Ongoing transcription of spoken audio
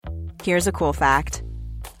Here's a cool fact.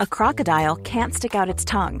 A crocodile can't stick out its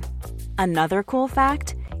tongue. Another cool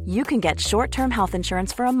fact, you can get short-term health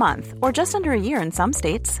insurance for a month or just under a year in some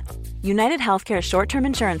states. United Healthcare short-term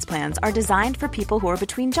insurance plans are designed for people who are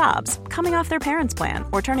between jobs, coming off their parents' plan,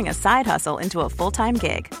 or turning a side hustle into a full-time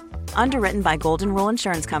gig. Underwritten by Golden Rule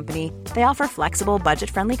Insurance Company, they offer flexible,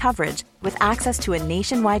 budget-friendly coverage with access to a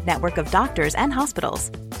nationwide network of doctors and hospitals.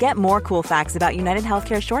 Get more cool facts about United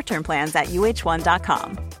Healthcare short-term plans at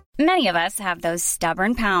uh1.com. Many of us have those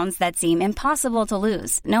stubborn pounds that seem impossible to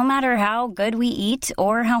lose, no matter how good we eat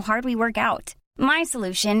or how hard we work out. My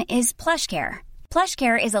solution is PlushCare.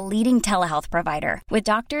 PlushCare is a leading telehealth provider with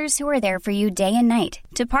doctors who are there for you day and night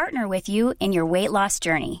to partner with you in your weight loss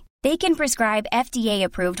journey. They can prescribe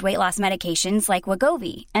FDA-approved weight loss medications like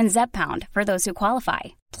Wegovy and Zepbound for those who qualify.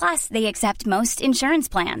 Plus, they accept most insurance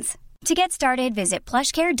plans. To get started, visit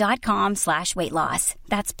plushcare.com/weightloss.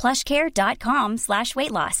 That's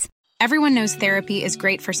plushcare.com/weightloss. Everyone knows therapy is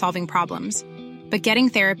great for solving problems, but getting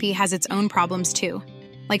therapy has its own problems too,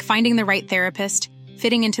 like finding the right therapist,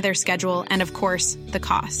 fitting into their schedule, and of course, the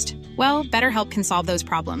cost. Well, BetterHelp can solve those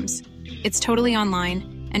problems. It's totally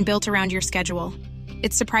online and built around your schedule.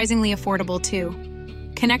 It's surprisingly affordable too.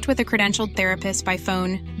 Connect with a credentialed therapist by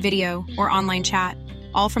phone, video, or online chat,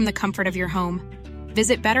 all from the comfort of your home.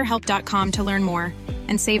 Visit BetterHelp.com to learn more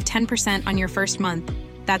and save 10% on your first month.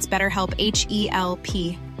 That's BetterHelp,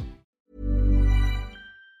 H-E-L-P.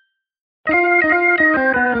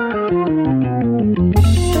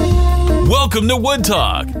 Welcome to Wood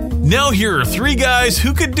Talk. Now here are three guys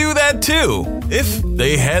who could do that too, if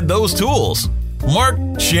they had those tools. Marc,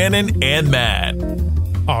 Shannon, and Matt.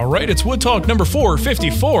 All right, it's Wood Talk number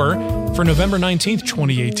 454 for November 19th,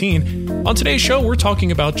 2018. On today's show, we're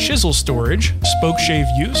talking about chisel storage, spoke shave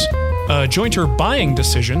use, jointer buying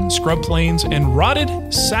decision, scrub planes, and rotted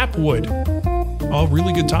sapwood. All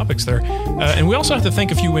really good topics there. And we also have to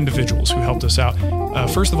thank a few individuals who helped us out.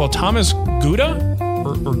 First of all, Thomas Gouda,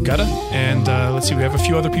 or Gouda, and let's see, we have a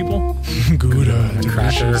few other people. Gouda,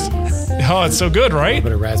 cracker. Oh, it's so good, right? A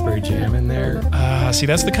bit of raspberry jam in there. See,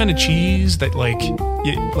 that's the kind of cheese that like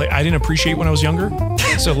I didn't appreciate when I was younger.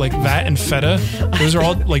 So like that and feta, those are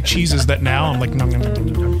all like cheeses that now I'm like, nom, nom, nom,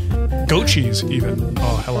 nom, nom. Goat cheese even.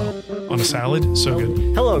 Oh, hello. On a salad, so good.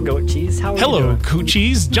 Hello, goat cheese. How are you Hello, doing? goat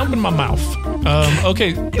cheese. Jump in my mouth.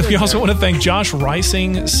 Okay, we also want to thank Josh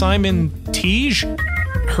Reising, Simon Teege,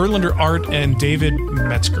 Herlander Art, and David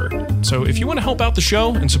Metzger. So if you want to help out the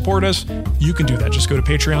show and support us, you can do that. Just go to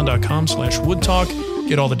patreon.com/woodtalk.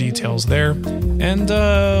 Get all the details there. And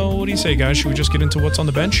what do you say, guys? Should we just get into what's on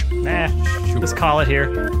the bench? Nah, let's call it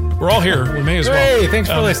here. We're all here. We may as well. Hey, thanks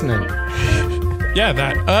for listening. Yeah,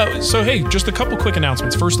 that. So, hey, just a couple quick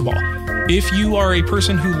announcements. First of all, if you are a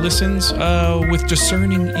person who listens with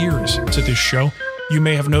discerning ears to this show, you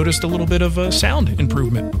may have noticed a little bit of a sound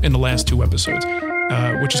improvement in the last two episodes.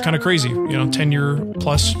 Which is kind of crazy. 10-year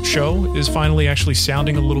plus show is finally actually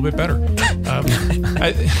sounding a little bit better.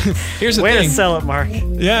 Here's the Way thing. to sell it, Mark.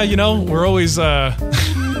 Yeah, we're always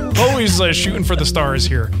shooting for the stars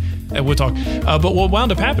here at Wood Talk. But what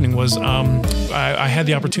wound up happening was I had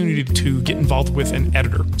the opportunity to get involved with an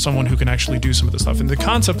editor, someone who can actually do some of this stuff. And the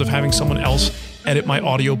concept of having someone else edit my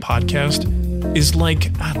audio podcast is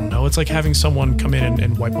like, I don't know, it's like having someone come in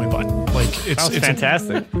and wipe my butt. Like it's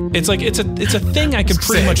fantastic. It's like it's a thing I can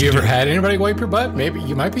pretty much do. Have you ever had anybody wipe your butt? Maybe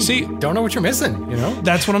you might be. See, don't know what you're missing.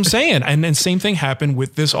 That's what I'm saying. And then same thing happened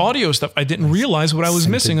with this audio stuff. I didn't realize what I was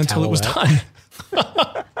missing until it was done.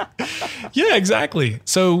 Yeah, exactly.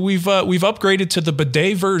 So we've upgraded to the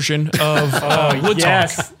bidet version of Wood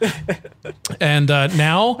Talk, and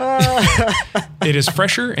now it is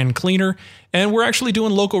fresher and cleaner. And we're actually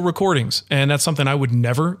doing local recordings, and that's something I would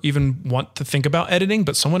never even want to think about editing.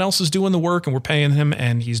 But someone else is doing the work, and we're paying him,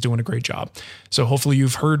 and he's doing a great job. So hopefully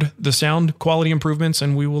you've heard the sound quality improvements,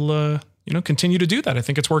 and we will continue to do that. I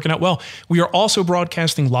think it's working out well. We are also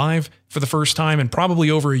broadcasting live for the first time in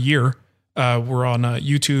probably over a year. We're on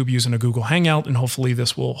YouTube using a Google Hangout, and hopefully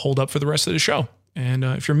this will hold up for the rest of the show. And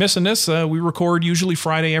if you're missing this, we record usually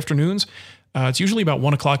Friday afternoons. It's usually about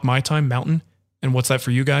 1 o'clock my time, Mountain. And what's that for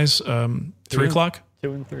you guys? 3 o'clock?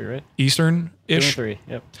 2 and 3, right? Eastern-ish? 2 and 3,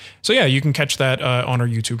 yep. So yeah, you can catch that on our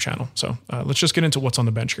YouTube channel. So let's just get into what's on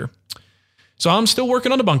the bench here. So I'm still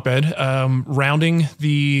working on the bunk bed, rounding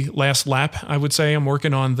the last lap, I would say. I'm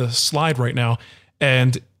working on the slide right now.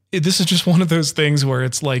 And this is just one of those things where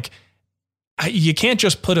it's like, you can't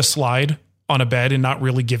just put a slide on a bed and not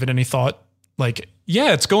really give it any thought. Like,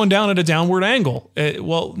 yeah, it's going down at a downward angle.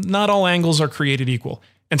 Well, not all angles are created equal.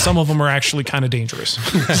 and some of them are actually kind of dangerous.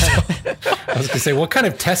 I was going to say, what kind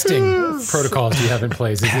of testing protocols do you have in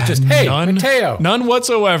place? Is it just, hey, Mateo? None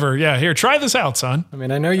whatsoever. Yeah, here, try this out, son. I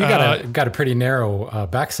mean, I know you got a pretty narrow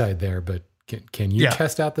backside there, but can you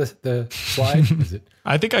test out the slide? Is it?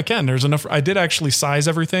 I think I can. There's enough. I did actually size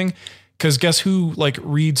everything, because guess who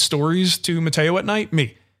reads stories to Mateo at night?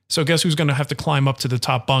 Me. So guess who's going to have to climb up to the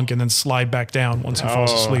top bunk and then slide back down once he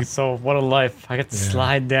falls asleep? So what a life. I get to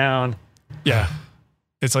slide down. Yeah.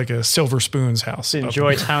 It's like a silver spoon's house.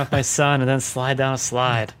 Enjoy time with my son and then slide down a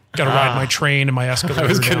slide. Got to ride my train and my escalator. I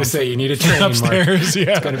was going to say, you need a train upstairs. Mark.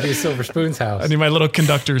 Yeah. It's going to be a silver spoon's house. I need my little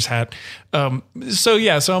conductor's hat. So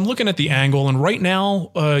I'm looking at the angle, and right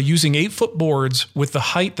now, using 8-foot boards with the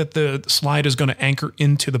height that the slide is going to anchor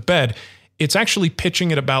into the bed, it's actually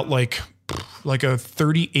pitching at about like a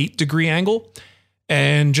 38 degree angle,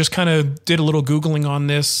 and just kind of did a little Googling on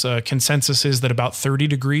this. Consensus is that about 30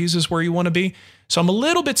 degrees is where you want to be. So I'm a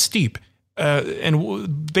little bit steep.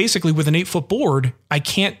 And basically with an 8-foot board, I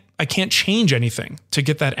can't change anything to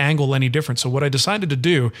get that angle any different. So what I decided to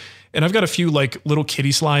do, and I've got a few little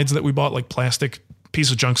kiddie slides that we bought, like plastic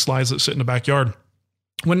piece of junk slides that sit in the backyard.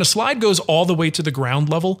 When the slide goes all the way to the ground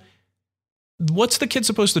level, what's the kid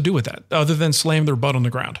supposed to do with that other than slam their butt on the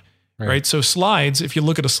ground? Right. So slides, if you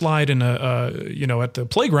look at a slide in at the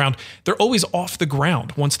playground, they're always off the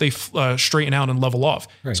ground once they straighten out and level off.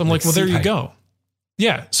 Right. So I'm like, well, there you go.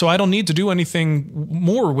 Yeah. So I don't need to do anything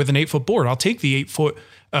more with an 8-foot board. I'll take the 8-foot,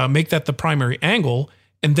 make that the primary angle,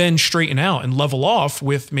 and then straighten out and level off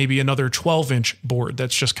with maybe another 12-inch board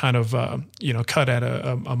that's just kind of, cut at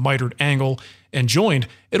a mitered angle and joined.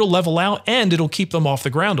 It'll level out and it'll keep them off the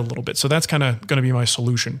ground a little bit. So that's kind of going to be my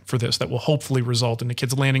solution for this. That will hopefully result in the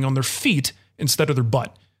kids landing on their feet instead of their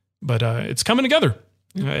butt. But it's coming together.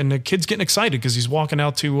 And the kid's getting excited because he's walking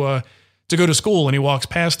out to go to school, and he walks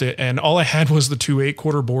past it, and all I had was the 2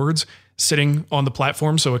 8-quarter boards sitting on the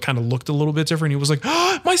platform, so it kind of looked a little bit different. He was like,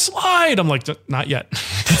 "Oh, my slide!" I'm like, "Not yet.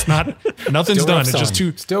 It's not. Nothing's done. It's just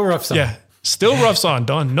still rough on. Yeah, still rough on.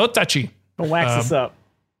 Done. No touchy. Don't wax this up."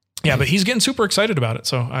 Yeah, but he's getting super excited about it.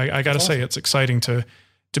 So I got to say, it's exciting to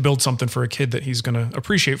build something for a kid that he's going to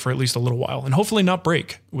appreciate for at least a little while, and hopefully not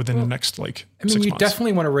break within the next 6 months. You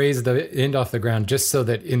definitely want to raise the end off the ground just so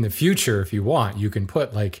that in the future, if you want, you can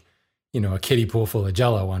put a kiddie pool full of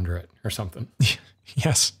Jell-O under it or something.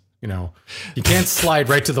 Yes. You can't slide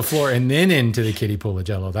right to the floor and then into the kiddie pool of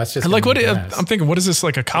Jell-O. That's just I'm thinking, what is this,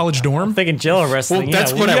 like a college dorm? I'm thinking Jell-O wrestling. Well,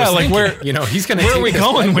 that's what I was thinking. Where, he's going to. Where are we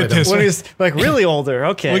going with this? When he's really older.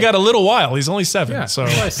 Okay. We got a little while. He's only 7. Yeah, so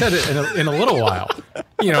I said it in a little while.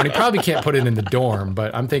 And he probably can't put it in the dorm,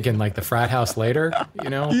 but I'm thinking like the frat house later.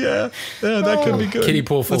 Yeah, that could be good. Kiddie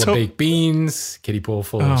pool full of baked beans. Kiddie pool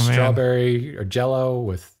full of strawberry or Jell-O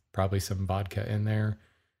with probably some vodka in there.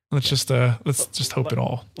 Let's just hope it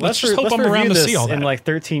all. Let's just hope I'm around to see all that in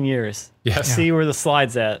 13 years. Yeah. See where the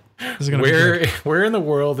slide's at. Where in the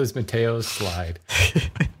world is Mateo's slide?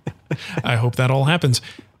 I hope that all happens.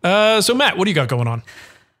 So Matt, what do you got going on?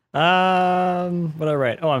 What I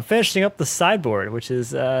write? Oh, I'm finishing up the sideboard, which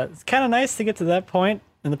is it's kind of nice to get to that point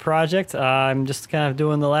in the project. I'm just kind of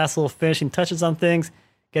doing the last little finishing touches on things,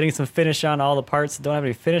 getting some finish on all the parts that don't have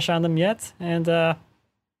any finish on them yet, and I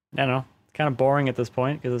don't know. Kind of boring at this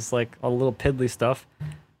point because it's like a little piddly stuff,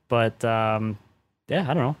 but yeah,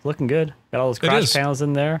 I don't know, looking good. Got all those crotch panels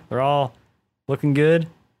in there. They're all looking good.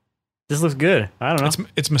 This looks good. I don't know.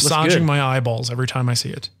 It's massaging my eyeballs every time I see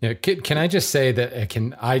it. Yeah. Can I just say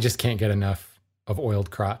that I just can't get enough of oiled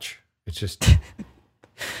crotch. It's just.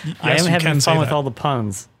 I am having fun with all the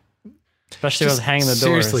puns, especially when I was hanging the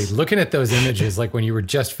doors. Seriously, looking at those images, like when you were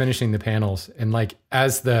just finishing the panels, and like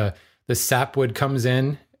as the sapwood comes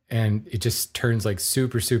in. And it just turns like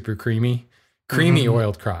super, super creamy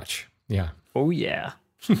oiled crotch. Yeah. Oh yeah.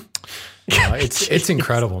 It's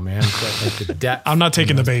incredible, man. Like the depth. I'm not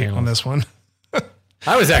taking the bait on this one.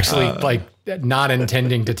 I was actually not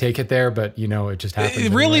intending to take it there, but it just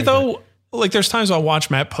happened. Really though, there's times I'll watch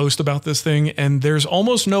Matt post about this thing, and there's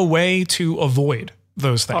almost no way to avoid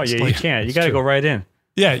those things. Oh yeah, you can't. You got to go right in.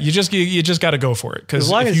 Yeah, you just got to go for it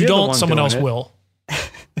because if you don't, someone else will.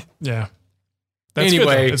 Yeah. That's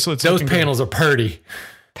anyway, those panels are purdy.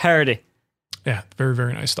 Parody. Yeah, very,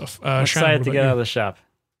 very nice stuff. I'm excited to get out of the shop.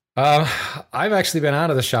 I've actually been out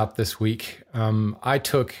of the shop this week. I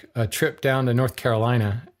took a trip down to North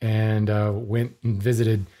Carolina and went and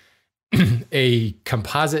visited a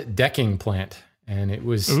composite decking plant. And it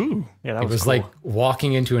was, that was cool. Like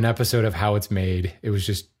walking into an episode of How It's Made. It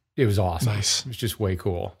was awesome. Nice. It was just way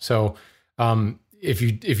cool. So, if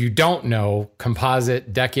you don't know,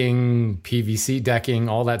 composite decking, PVC decking,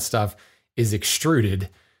 all that stuff is extruded.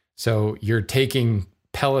 So you're taking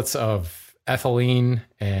pellets of ethylene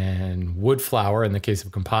and wood flour in the case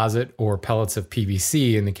of composite, or pellets of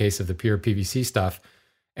PVC in the case of the pure PVC stuff.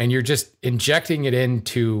 And you're just injecting it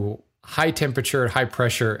into high temperature, high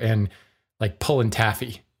pressure, and like pulling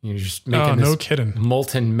taffy. You're just making this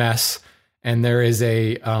molten mess. And there is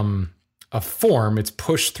a form. It's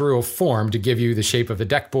pushed through a form to give you the shape of the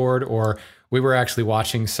deck board. Or we were actually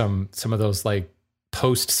watching some of those like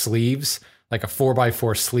post sleeves, like a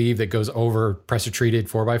 4x4 sleeve that goes over pressure treated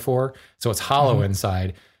 4x4. So it's hollow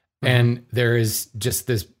inside. And there is just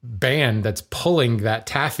this band that's pulling that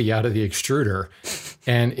taffy out of the extruder,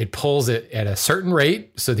 and it pulls it at a certain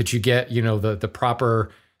rate so that you get, the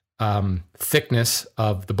proper thickness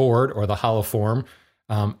of the board or the hollow form.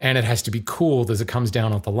 And it has to be cooled as it comes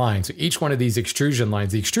down off the line. So each one of these extrusion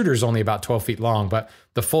lines, the extruder is only about 12 feet long, but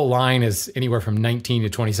the full line is anywhere from 19 to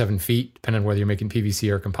 27 feet, depending on whether you're making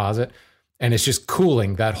PVC or composite. And it's just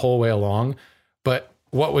cooling that whole way along. But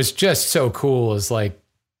what was just so cool is like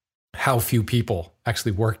how few people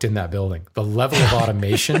actually worked in that building. The level of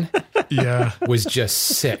automation was just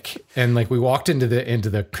sick. And like we walked into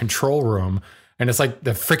the control room, and it's like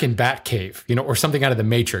the freaking Bat Cave, or something out of the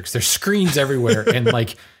Matrix. There's screens everywhere and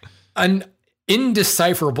like an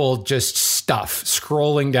indecipherable just stuff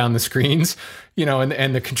scrolling down the screens,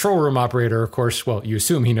 and the control room operator, of course, well, you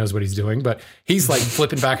assume he knows what he's doing, but he's like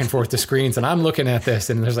flipping back and forth the screens, and I'm looking at this,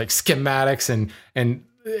 and there's like schematics and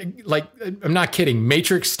like, I'm not kidding,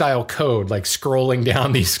 Matrix style code, like scrolling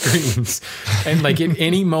down these screens. And like at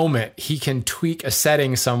any moment he can tweak a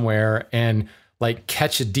setting somewhere and like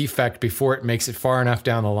catch a defect before it makes it far enough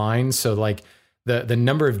down the line. So like the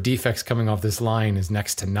number of defects coming off this line is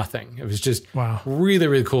next to nothing. It was just really,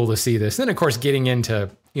 really cool to see this. Then of course, getting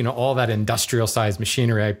into, all that industrial sized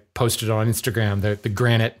machinery. I posted on Instagram, the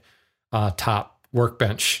granite top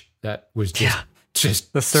workbench that was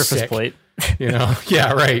just the surface sick. plate.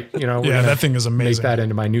 Yeah, right. That thing is amazing. Make that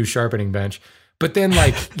into my new sharpening bench. But then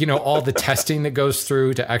like, all the testing that goes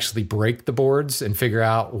through to actually break the boards and figure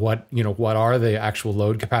out what are the actual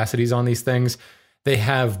load capacities on these things. They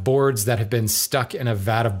have boards that have been stuck in a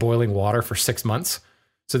vat of boiling water for 6 months.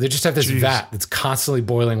 So they just have this vat that's constantly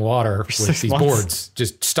boiling water with these boards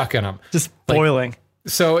just stuck in them. Just boiling.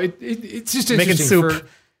 So it's just making interesting soup.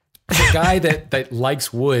 For a guy that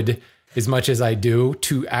likes wood as much as I do,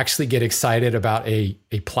 to actually get excited about a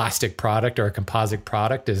plastic product or a composite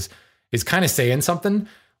product is kind of saying something.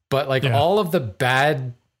 But like all of the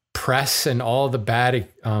bad press and all of the bad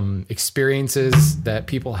experiences that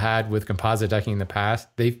people had with composite decking in the past,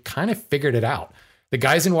 they've kind of figured it out. The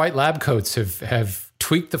guys in white lab coats have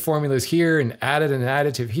tweaked the formulas here and added an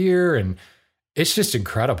additive here. And it's just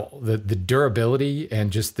incredible. The durability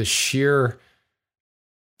and just the sheer,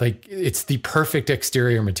 like it's the perfect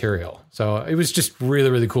exterior material. So it was just really,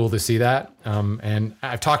 really cool to see that. And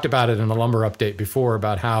I've talked about it in a lumber update before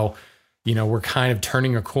about how, we're kind of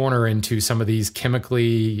turning a corner into some of these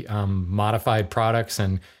chemically modified products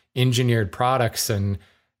and engineered products. And,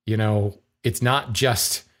 it's not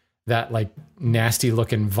just that like nasty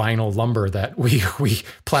looking vinyl lumber that we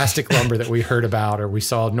plastic lumber that we heard about, or we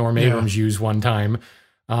saw Norm Abrams use one time.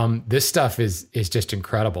 This stuff is just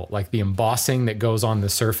incredible. Like the embossing that goes on the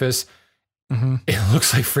surface, it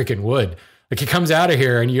looks like freaking wood. Like it comes out of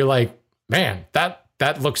here and you're like, man,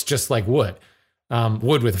 that looks just like wood.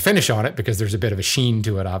 Wood with a finish on it because there's a bit of a sheen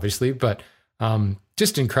to it, obviously, but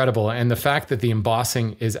just incredible. And the fact that the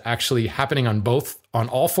embossing is actually happening on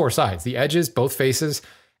all four sides, the edges, both faces,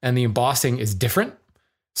 and the embossing is different.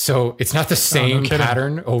 So it's not the same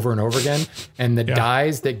pattern over and over again. And the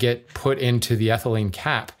dyes that get put into the ethylene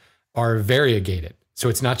cap are variegated. So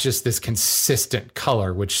it's not just this consistent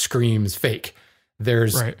color, which screams fake.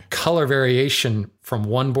 There's color variation from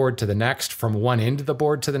one board to the next, from one end of the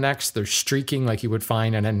board to the next. There's streaking like you would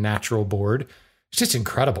find on a natural board. It's just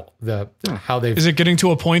incredible. How they've. Is it getting to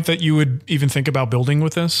a point that you would even think about building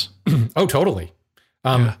with this? Oh, totally.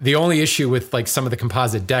 The only issue with like some of the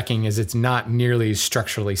composite decking is it's not nearly as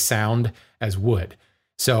structurally sound as wood.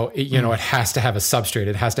 So, it has to have a substrate.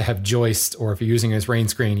 It has to have joists, or if you're using it as rain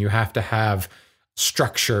screen, you have to have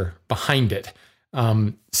structure behind it.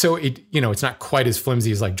 So it's not quite as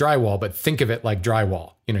flimsy as like drywall, but think of it like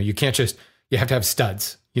drywall. You can't you have to have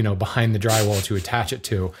studs, behind the drywall to attach it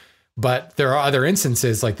to. But there are other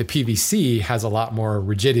instances like the PVC has a lot more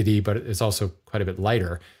rigidity, but it's also quite a bit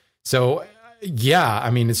lighter. So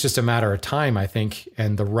it's just a matter of time, I think,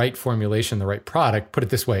 and the right formulation, the right product. Put it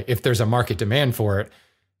this way, if there's a market demand for it,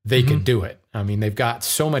 they could do it. I mean, they've got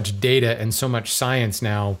so much data and so much science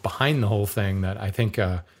now behind the whole thing that I think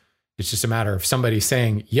it's just a matter of somebody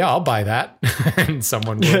saying, yeah, I'll buy that, and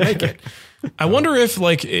someone will make it. I wonder if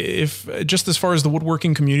just as far as the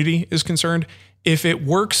woodworking community is concerned, if it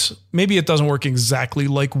works, maybe it doesn't work exactly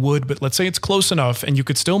like wood, but let's say it's close enough and you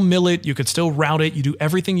could still mill it, you could still route it, you do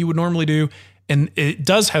everything you would normally do. And it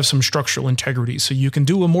does have some structural integrity. So you can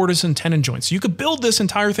do a mortise and tenon joints. You could build this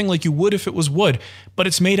entire thing like you would if it was wood, but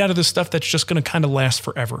it's made out of this stuff that's just going to kind of last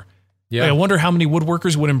forever. Yeah. I wonder how many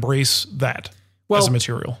woodworkers would embrace that as a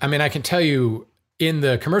material. I mean, I can tell you in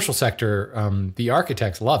the commercial sector, the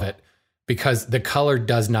architects love it because the color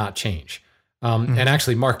does not change. And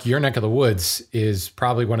actually, Mark, your neck of the woods is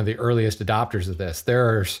probably one of the earliest adopters of this.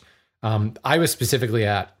 I was specifically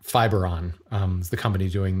at Fiberon, is the company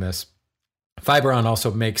doing this. Fiberon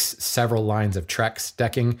also makes several lines of Trex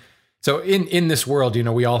decking. So in this world,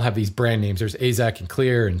 we all have these brand names. There's AZEK and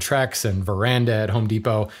Clear and Trex and Veranda at Home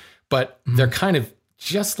Depot, but they're kind of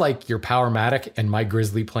just like your Powermatic and my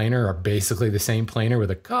Grizzly planer are basically the same planer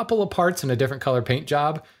with a couple of parts and a different color paint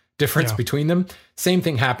job difference between them. Same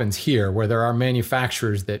thing happens here where there are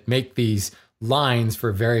manufacturers that make these lines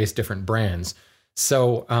for various different brands.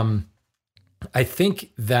 So I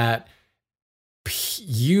think that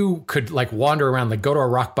you could wander around, go to a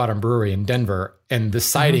Rock Bottom brewery in Denver and the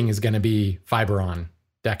siding is going to be Fiberon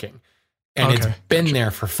decking. And it's been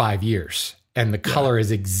there for 5 years and the color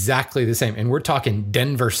is exactly the same. And we're talking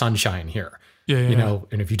Denver sunshine here.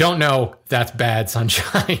 And if you don't know, that's bad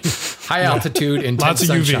sunshine, high altitude, intense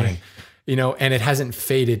sunshine, and it hasn't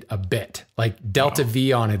faded a bit. Delta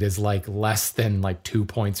V on it is less than 2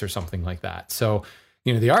 points or something like that. So,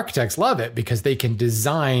 the architects love it because they can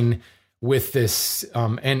design with this,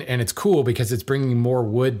 and it's cool because it's bringing more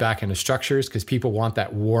wood back into structures because people want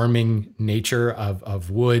that warming nature of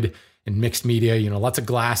wood and mixed media, lots of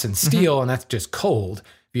glass and steel, and that's just cold.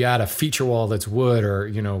 If you add a feature wall that's wood or,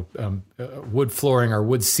 wood flooring or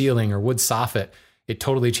wood ceiling or wood soffit, it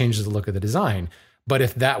totally changes the look of the design. But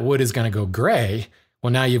if that wood is going to go gray, well,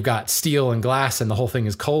 now you've got steel and glass and the whole thing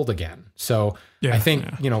is cold again. So I think,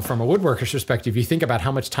 from a woodworker's perspective, you think about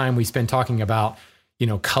how much time we spend talking about,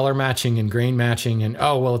 color matching and grain matching and, it's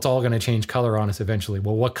all going to change color on us eventually.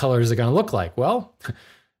 Well, what color is it going to look like? Well,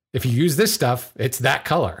 if you use this stuff, it's that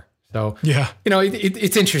color. So,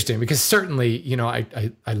 it's interesting because certainly,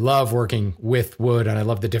 I love working with wood and I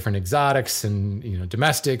love the different exotics and,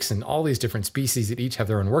 domestics and all these different species that each have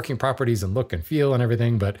their own working properties and look and feel and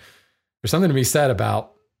everything. But there's something to be said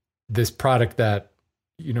about this product that,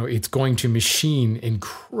 it's going to machine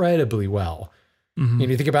incredibly well. And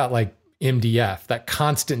you think about MDF, that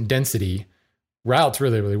constant density routes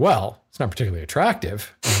really, really well. It's not particularly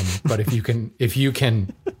attractive. But if you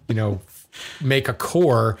can, make a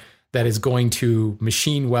core that is going to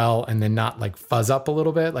machine well and then not fuzz up a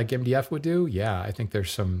little bit like MDF would do. Yeah, I think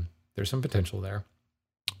there's some potential there.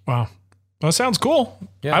 Wow. Well, that sounds cool.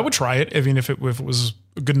 Yeah. I would try it. I mean, if it was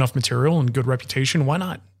a good enough material and good reputation, why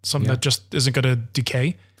not? Something that just isn't going to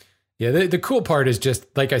decay. Yeah. The cool part is just,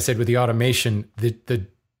 like I said, with the automation, the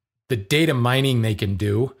data mining they can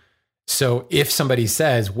do. So if somebody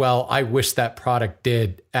says, well, I wish that product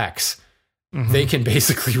did X, they can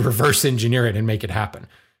basically reverse engineer it and make it happen.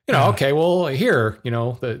 Okay, well, here,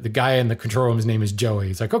 the guy in the control room, his name is Joey.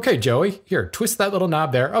 He's like, okay, Joey, here, twist that little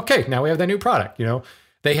knob there. Okay, now we have that new product.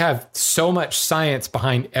 They have so much science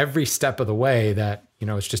behind every step of the way that,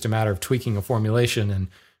 it's just a matter of tweaking a formulation and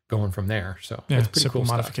going from there. So it's pretty simple cool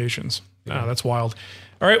modifications. Yeah. Oh, that's wild.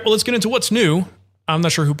 All right, well, let's get into what's new. I'm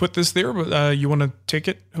not sure who put this there, but you want to take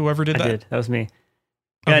it? Whoever did that? I did. That was me.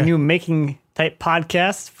 Got a new making type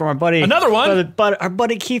podcast from our buddy. Another one? Our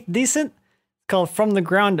buddy Keith Decent, called From the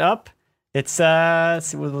Ground Up. It's, let's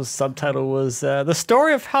see what the subtitle was, The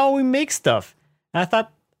Story of How We Make Stuff. And I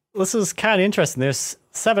thought this was kind of interesting. There's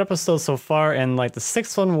 7 episodes so far, and the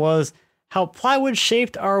 6th one was How Plywood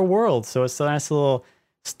Shaped Our World. So it's a nice little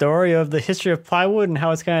story of the history of plywood and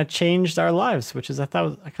how it's kind of changed our lives, which is, I thought,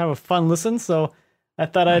 was kind of a fun listen. So I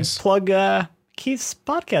thought I'd plug Keith's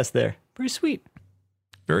podcast there. Pretty sweet.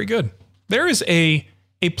 Very good. There is a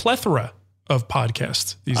plethora of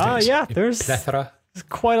podcasts these days. Yeah, there's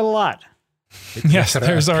quite a lot. Yes,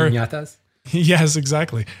 there's our piñatas. Yes,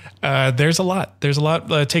 exactly. There's a lot. There's a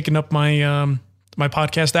lot taking up my my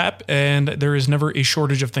podcast app, and there is never a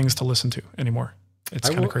shortage of things to listen to anymore. It's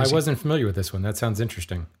kind of crazy. I wasn't familiar with this one. That sounds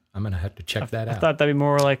interesting. I'm gonna have to check that out. I thought that'd be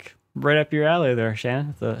more right up your alley there,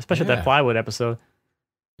 Shannon. Especially that plywood episode.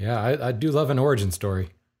 Yeah, I do love an origin story.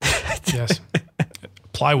 Yes,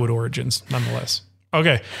 plywood origins, nonetheless.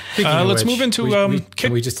 Okay, let's move into.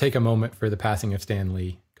 Can we just take a moment for the passing of Stan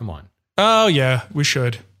Lee? Come on. Oh yeah, we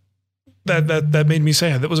should. That made me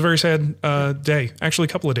sad. That was a very sad day. Actually, a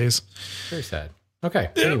couple of days. Very sad. Okay.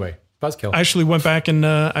 Anyway, Buzzkill. I actually went back and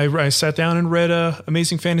I sat down and read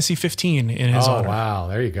Amazing Fantasy 15 in his honor. Oh, wow.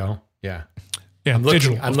 There you go. Yeah. Yeah, I'm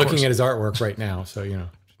looking course. at his artwork right now. So,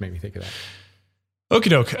 just made me think of that. Okie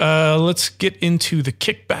doke. Let's get into the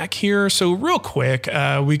kickback here. So real quick,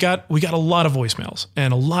 we got a lot of voicemails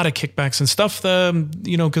and a lot of kickbacks and stuff.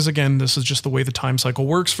 Because again, this is just the way the time cycle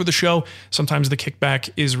works for the show. Sometimes the kickback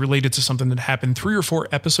is related to something that happened 3 or 4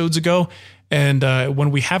 episodes ago. And when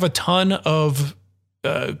we have a ton of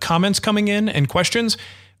comments coming in and questions,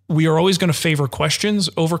 we are always going to favor questions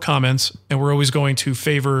over comments, and we're always going to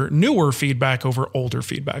favor newer feedback over older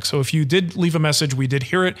feedback. So if you did leave a message, we did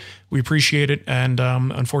hear it, we appreciate it, and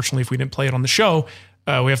unfortunately, if we didn't play it on the show,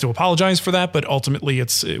 we have to apologize for that, but ultimately,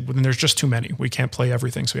 when there's just too many. We can't play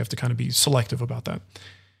everything, so we have to kind of be selective about that.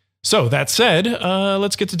 So that said,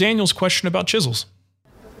 let's get to Daniel's question about chisels.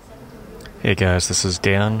 Hey guys, this is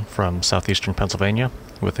Dan from southeastern Pennsylvania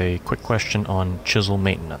with a quick question on chisel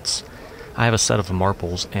maintenance. I have a set of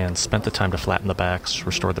marbles and spent the time to flatten the backs,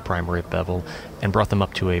 restore the primary bevel, and brought them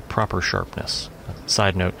up to a proper sharpness.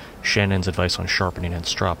 Side note, Shannon's advice on sharpening and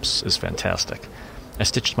strops is fantastic. I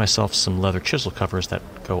stitched myself some leather chisel covers that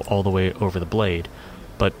go all the way over the blade,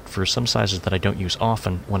 but for some sizes that I don't use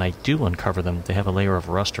often, when I do uncover them, they have a layer of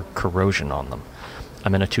rust or corrosion on them.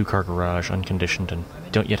 I'm in a 2-car garage, unconditioned, and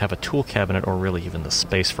don't yet have a tool cabinet or really even the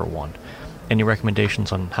space for one. Any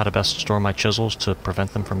recommendations on how to best store my chisels to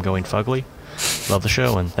prevent them from going fugly? Love the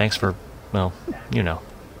show, and thanks for,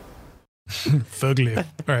 Fugly. All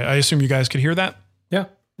right, I assume you guys could hear that? Yeah.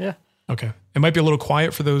 Yeah. Okay. It might be a little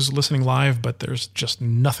quiet for those listening live, but there's just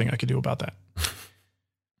nothing I could do about that.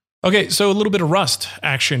 Okay, so a little bit of rust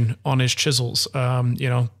action on his chisels.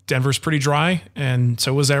 Denver's pretty dry, and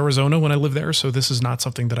so was Arizona when I lived there, so this is not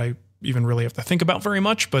something that I even really have to think about very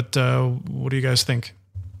much, but what do you guys think?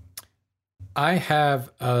 I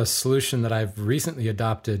have a solution that I've recently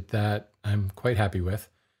adopted that I'm quite happy with.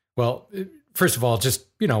 Well, first of all, just,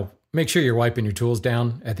 make sure you're wiping your tools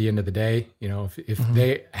down at the end of the day. If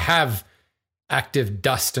they have active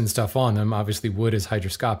dust and stuff on them, obviously wood is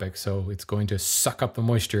hygroscopic, so it's going to suck up the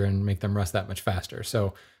moisture and make them rust that much faster.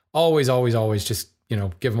 So always just,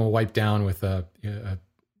 give them a wipe down with a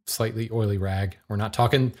slightly oily rag. We're not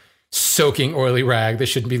talking soaking oily rag that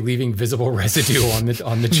shouldn't be leaving visible residue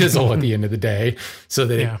on the chisel at the end of the day so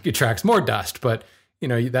that it attracts more dust. But,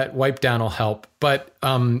 that wipe down will help. But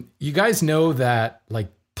you guys know that like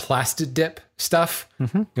plastic dip stuff,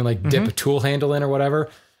 dip a tool handle in or whatever.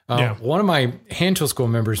 One of my hand tool school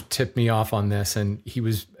members tipped me off on this, and he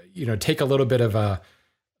was, take a little bit of a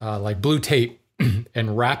like blue tape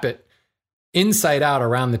and wrap it inside out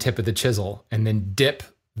around the tip of the chisel and then dip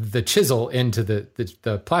the chisel into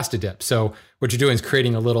the plastic dip. So what you're doing is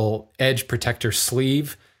creating a little edge protector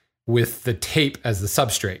sleeve with the tape as the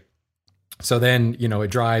substrate. So then, it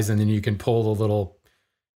dries and then you can pull the little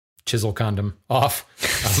chisel condom off.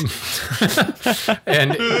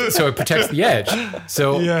 And so it protects the edge.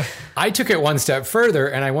 So I took it one step further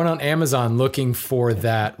and I went on Amazon looking for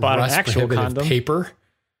that rust prohibitive paper.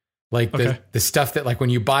 Like the stuff that, like when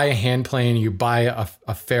you buy a hand plane, you buy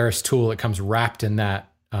a Ferris tool, it comes wrapped in that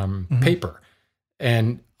paper.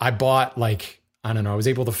 And I bought I was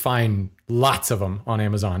able to find lots of them on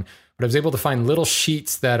Amazon, but I was able to find little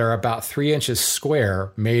sheets that are about 3 inches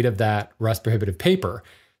square made of that rust prohibitive paper.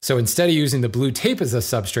 So instead of using the blue tape as a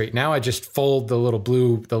substrate, now I just fold the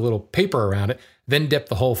little paper around it, then dip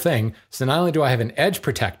the whole thing. So not only do I have an edge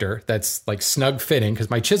protector that's like snug fitting, because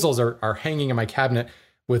my chisels are hanging in my cabinet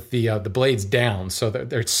with the blades down. So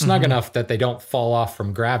they're snug enough that they don't fall off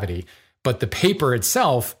from gravity. But the paper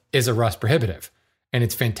itself is a rust prohibitive, and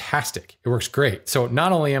it's fantastic. It works great. So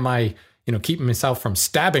not only am I, keeping myself from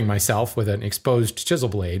stabbing myself with an exposed chisel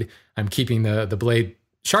blade, I'm keeping the blade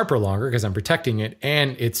sharper longer because I'm protecting it,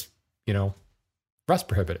 and it's, rust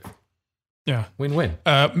prohibitive. Yeah. Win-win.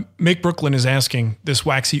 Make Brooklyn is asking, this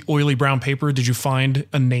waxy, oily brown paper, did you find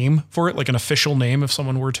a name for it, like an official name if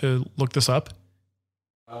someone were to look this up?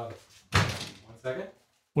 1 second.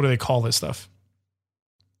 What do they call this stuff?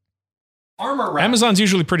 Armor wrap. Amazon's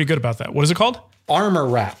usually pretty good about that. What is it called? Armor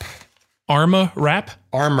wrap. Armor wrap?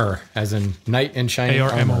 Armor, as in knight in shining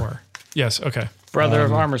armor. ARMOR. Yes, okay. Brother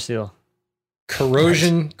of Armor Seal.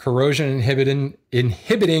 Corrosion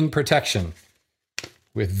inhibiting protection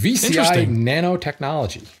with VCI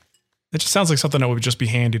nanotechnology. It just sounds like something that would just be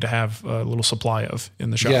handy to have a little supply of in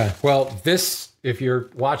the shop. Yeah, well, this, if you're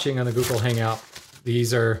watching on the Google Hangout,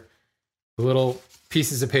 these are little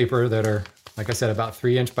pieces of paper that are, like I said, about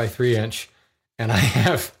 3 inch by 3 inch. And I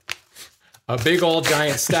have a big old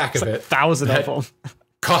giant stack of it. 1,000 of them.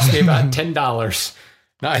 Cost me about $10.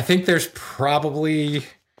 Now, I think there's probably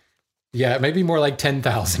Yeah, maybe more like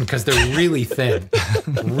 10,000 because they're really thin,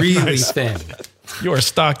 really thin. You are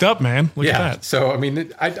stocked up, man. Look at that. So, I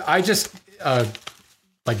mean, I just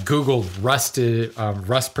like Googled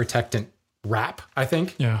rust protectant wrap, I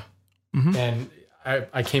think. Yeah. And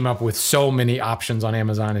I came up with so many options on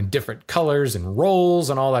Amazon and different colors and rolls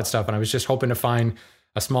and all that stuff. And I was just hoping to find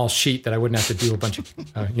a small sheet that I wouldn't have to do a bunch of,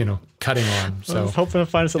 cutting on. So I was hoping to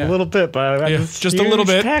find us a little bit, but I got this just a little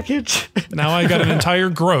bit package. Now I got an entire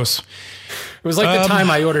gross. It was like the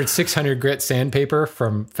time I ordered 600 grit sandpaper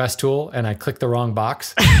from Festool and I clicked the wrong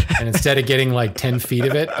box. And instead of getting like 10 feet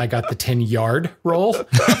of it, I got the 10-yard roll.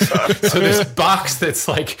 So this box that's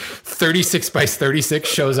like 36 by 36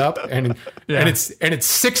 shows up and it's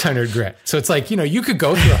 600 grit. So it's like, you could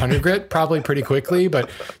go through 100 grit probably pretty quickly,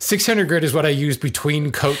 but 600 grit is what I use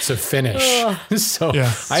between coats of finish. So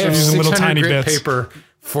I have 600 grit paper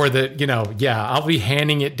for I'll be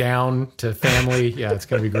handing it down to family. Yeah, it's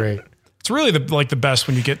going to be great. It's really the best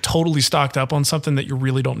when you get totally stocked up on something that you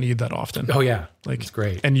really don't need that often. Oh yeah. It's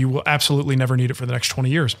great. And you will absolutely never need it for the next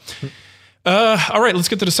 20 years. All right, let's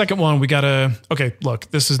get to the second one. Okay,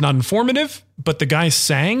 look, this is not informative, but the guy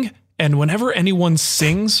sang, and whenever anyone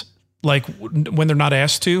sings, like when they're not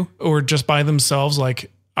asked to, or just by themselves,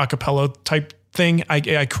 like a cappella type thing,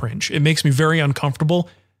 I cringe. It makes me very uncomfortable.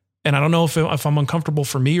 And I don't know if I'm uncomfortable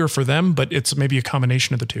for me or for them, but it's maybe a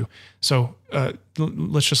combination of the two. So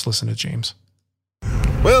let's just listen to James.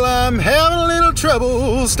 Well, I'm having a little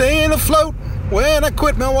trouble staying afloat when I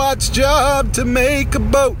quit my watch job to make a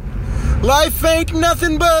boat. Life ain't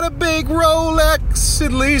nothing but a big Rolex,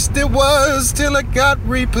 at least it was till it got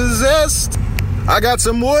repossessed. I got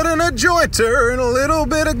some wood and a jointer and a little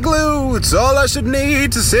bit of glue. It's all I should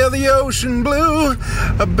need to sail the ocean blue.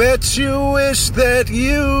 I bet you wish that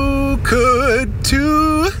you could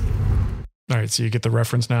too. All right, so you get the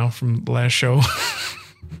reference now from the last show.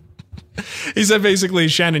 He said basically,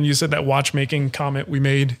 Shannon, you said that watchmaking comment we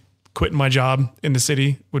made, quitting my job in the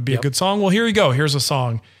city would be a good song. Well, here you go. Here's a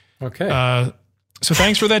song. Okay. So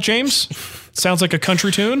thanks for that, James. Sounds like a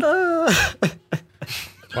country tune.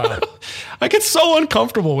 Wow. I get so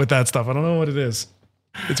uncomfortable with that stuff. I don't know what it is.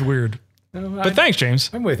 It's weird. But thanks, James.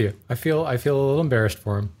 I'm with you. I feel a little embarrassed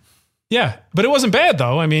for him. Yeah, but it wasn't bad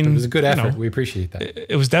though. I mean, it was a good effort. We appreciate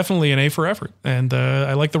that. It was definitely an A for effort. And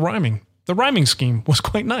I like the rhyming. The rhyming scheme was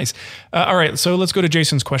quite nice. All right, so let's go to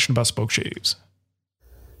Jason's question about spoke shaves.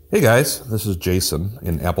 Hey guys, this is Jason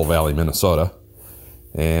in Apple Valley, Minnesota.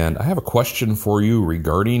 And I have a question for you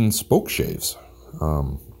regarding spoke shaves. A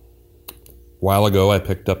while ago, I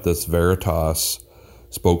picked up this Veritas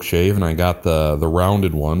spoke shave, and I got the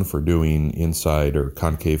rounded one for doing inside or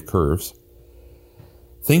concave curves,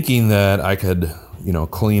 thinking that I could,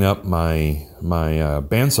 clean up my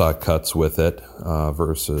bandsaw cuts with it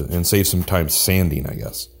and save some time sanding, I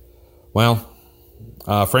guess. Well,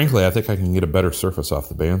 frankly, I think I can get a better surface off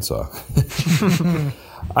the bandsaw.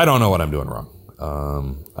 I don't know what I'm doing wrong.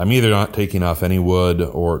 I'm either not taking off any wood,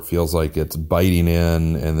 or it feels like it's biting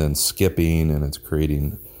in and then skipping, and it's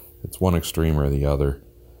one extreme or the other.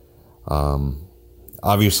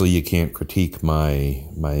 Obviously you can't critique my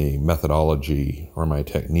methodology or my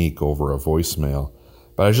technique over a voicemail,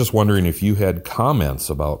 but I was just wondering if you had comments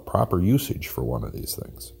about proper usage for one of these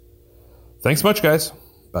things. Thanks much, guys.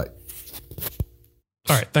 Bye.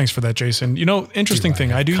 All right. Thanks for that, Jason. Interesting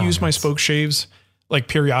thing. I do use my spoke shaves like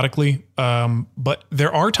periodically. But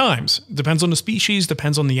there are times, depends on the species,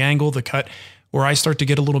 depends on the angle, the cut, where I start to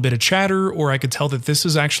get a little bit of chatter, or I could tell that this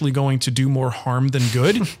is actually going to do more harm than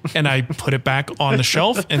good. And I put it back on the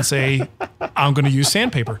shelf and say, I'm going to use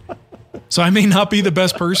sandpaper. So I may not be the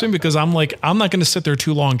best person, because I'm not going to sit there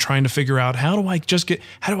too long trying to figure out how do I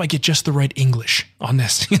get just the right English on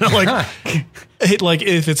this?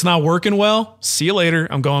 If it's not working well, see you later.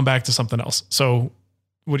 I'm going back to something else. So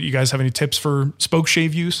what do you guys have any tips for spoke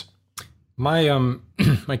shave use? My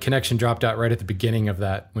my connection dropped out right at the beginning of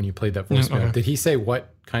that when you played that voicemail. Okay. Did he say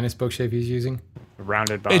what kind of spoke shave he's using? A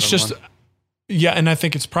rounded bottom. It's just one. Yeah, and I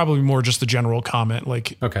think it's probably more just a general comment.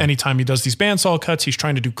 Anytime he does these bandsaw cuts, he's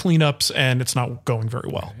trying to do cleanups, and it's not going very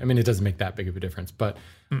well. I mean, it doesn't make that big of a difference, but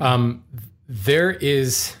there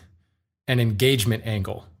is an engagement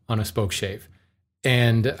angle on a spoke shave,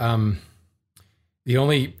 and the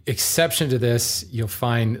only exception to this you'll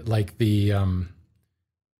find like the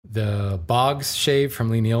Boggs shave from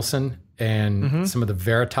Lee Nielsen and some of the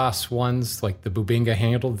Veritas ones, like the Bubinga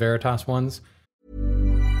handled Veritas ones.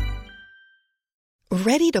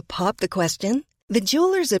 Ready to pop the question? The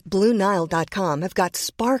jewelers at BlueNile.com have got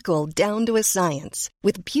sparkle down to a science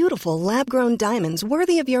with beautiful lab-grown diamonds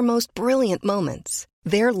worthy of your most brilliant moments.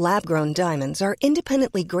 Their lab-grown diamonds are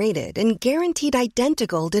independently graded and guaranteed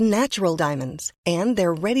identical to natural diamonds. And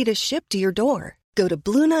they're ready to ship to your door. Go to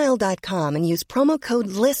BlueNile.com and use promo code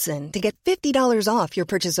LISTEN to get $50 off your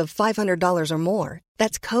purchase of $500 or more.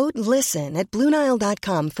 That's code LISTEN at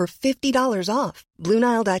BlueNile.com for $50 off.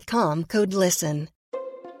 BlueNile.com, code LISTEN.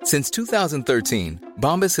 Since 2013,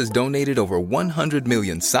 Bombas has donated over 100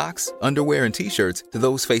 million socks, underwear, and T-shirts to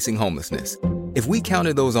those facing homelessness. If we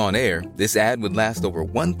counted those on air, this ad would last over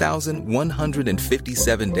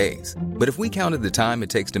 1,157 days. But if we counted the time it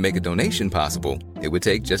takes to make a donation possible, it would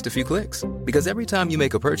take just a few clicks. Because every time you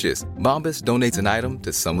make a purchase, Bombas donates an item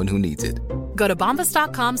to someone who needs it. Go to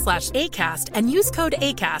bombas.com/ACAST and use code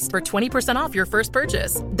ACAST for 20% off your first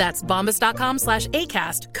purchase. That's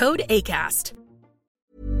bombas.com/ACAST, code ACAST.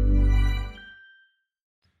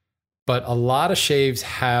 But a lot of shaves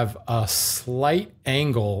have a slight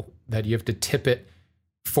angle that you have to tip it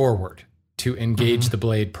forward to engage the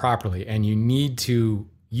blade properly. And you need to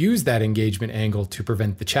use that engagement angle to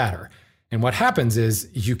prevent the chatter. And what happens is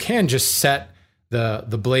you can just set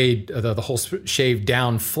the blade, the whole shave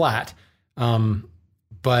down flat.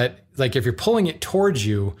 But like if you're pulling it towards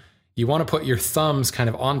you, you want to put your thumbs kind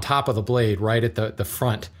of on top of the blade right at the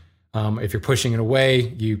front. If you're pushing it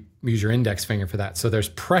away, you use your index finger for that. So there's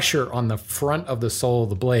pressure on the front of the sole of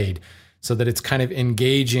the blade so that it's kind of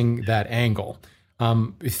engaging that angle.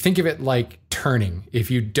 Think of it like turning.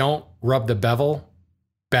 If you don't rub the bevel,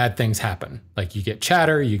 bad things happen. Like you get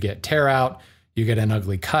chatter, you get tear out, you get an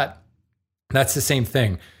ugly cut. That's the same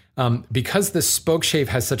thing. Because the spoke shave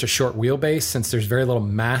has such a short wheelbase, since there's very little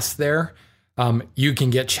mass there, you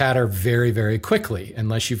can get chatter very, very quickly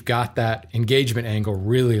unless you've got that engagement angle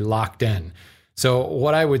really locked in. So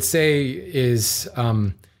what I would say is,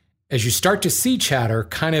 as you start to see chatter,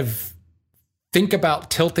 kind of think about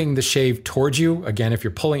tilting the shave towards you. Again, if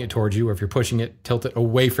you're pulling it towards you, or if you're pushing it, tilt it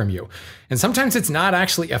away from you. And sometimes it's not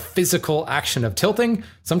actually a physical action of tilting.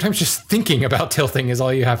 Sometimes just thinking about tilting is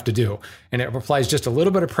all you have to do. And it applies just a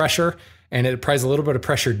little bit of pressure, and it applies a little bit of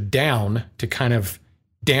pressure down to kind of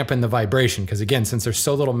dampen the vibration. Because again, since there's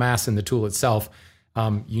so little mass in the tool itself,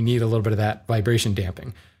 you need a little bit of that vibration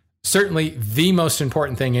damping. Certainly the most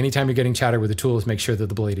important thing anytime you're getting chatter with a tool is make sure that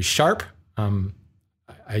the blade is sharp.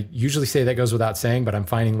 I usually say that goes without saying, but I'm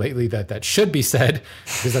finding lately that should be said,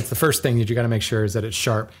 because that's the first thing that you got to make sure is that it's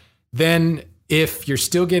sharp. Then if you're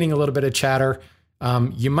still getting a little bit of chatter,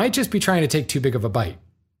 you might just be trying to take too big of a bite.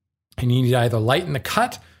 And you need to either lighten the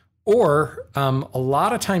cut, or a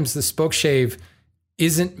lot of times the spoke shave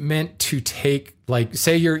isn't meant to take, like,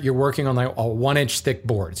 say you're working on like a 1-inch thick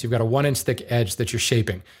board. So you've got a 1-inch thick edge that you're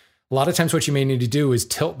shaping. A lot of times what you may need to do is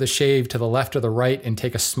tilt the shave to the left or the right and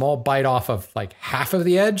take a small bite off of like half of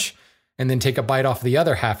the edge, and then take a bite off the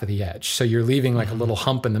other half of the edge. So you're leaving like a little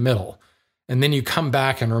hump in the middle. And then you come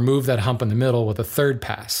back and remove that hump in the middle with a third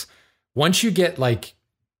pass. Once you get like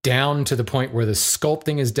down to the point where the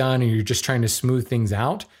sculpting is done and you're just trying to smooth things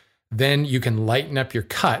out, then you can lighten up your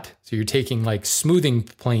cut. So you're taking like smoothing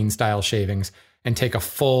plane style shavings and take a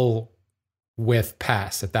full width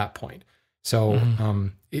pass at that point. So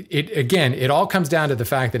it all comes down to the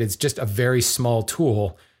fact that it's just a very small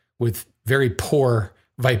tool with very poor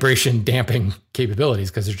vibration damping capabilities,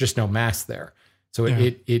 because there's just no mass there. So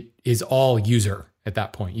it is all user at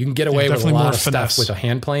that point. You can get away with a lot of stuff with a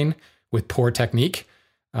hand plane with poor technique.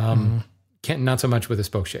 Not so much with a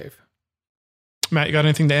spoke shave. Matt, you got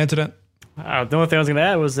anything to add to that? The only thing I was going to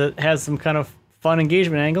add was it has some kind of fun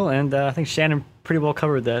engagement angle, and I think Shannon pretty well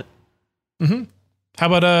covered that. Mm-hmm. How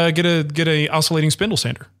about get a oscillating spindle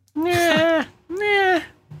sander? Nah.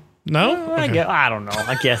 No? Okay. I don't know.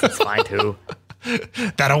 I guess it's fine too.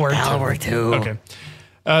 That'll work too. Okay.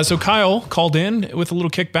 So Kyle called in with a little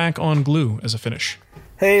kickback on glue as a finish.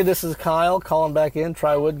 Hey, this is Kyle calling back in,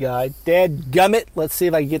 Tri-Wood guy. Dadgummit, let's see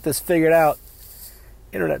if I can get this figured out.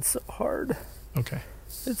 Internet's so hard. Okay.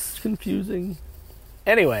 It's confusing.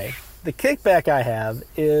 Anyway, the kickback I have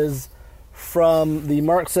is from the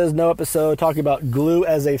Marc Says No episode talking about glue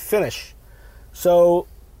as a finish. So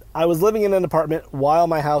I was living in an apartment while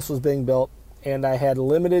my house was being built, and I had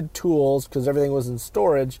limited tools because everything was in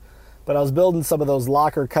storage, but I was building some of those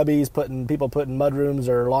locker cubbies, people putting mud rooms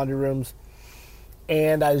or laundry rooms,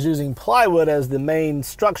 and I was using plywood as the main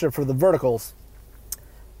structure for the verticals.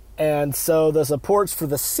 And so the supports for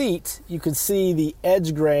the seat, you could see the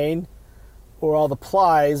edge grain or all the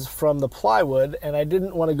plies from the plywood, and I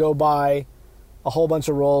didn't want to go buy a whole bunch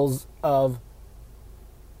of rolls of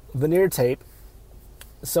veneer tape.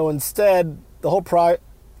 So instead, the whole project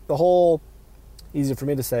was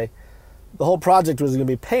going to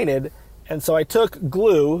be painted, and so I took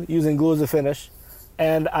glue, using glue as a finish,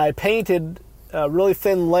 and I painted really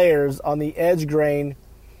thin layers on the edge grain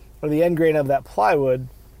or the end grain of that plywood,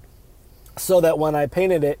 so that when I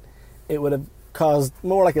painted it, it would have caused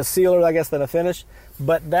more like a sealer, I guess, than a finish.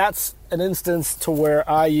 But that's an instance to where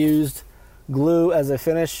I used glue as a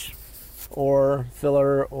finish or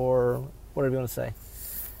filler or whatever you want to say.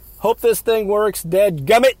 Hope this thing works, dead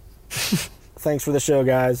gummit. Thanks for the show,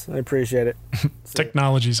 guys. I appreciate it.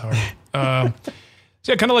 Technology's hard. Yeah,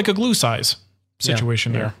 kind of like a glue size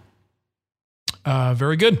situation there.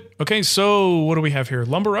 Very good. Okay, so what do we have here?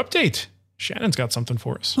 Lumber update. Shannon's got something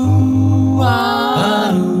for us.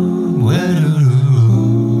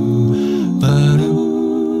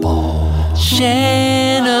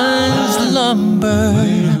 Shannon's Lumber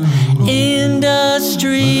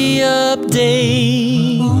Industry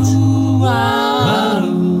Update.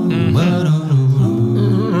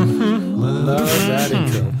 Love that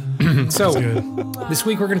intro. So, this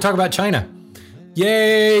week we're going to talk about China.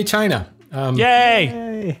 Yay, China.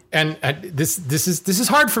 Yay! And this is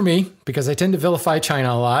hard for me because I tend to vilify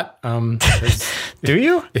China a lot. Do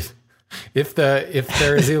you? If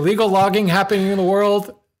there is illegal logging happening in the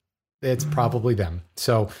world, it's probably them.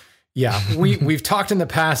 So yeah, we've talked in the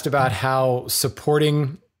past about how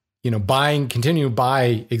supporting, continue to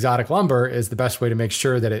buy exotic lumber is the best way to make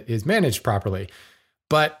sure that it is managed properly.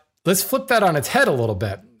 But let's flip that on its head a little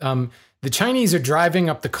bit. The Chinese are driving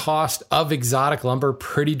up the cost of exotic lumber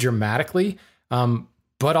pretty dramatically,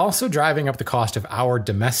 but also driving up the cost of our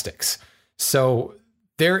domestics. So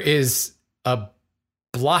there is a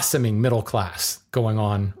blossoming middle class going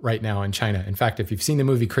on right now in China. In fact, if you've seen the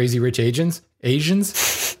movie Crazy Rich Asians,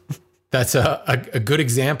 that's a good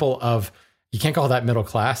example of, you can't call that middle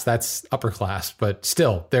class, that's upper class, but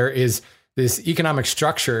still there is this economic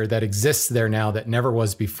structure that exists there now that never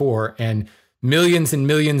was before, and millions and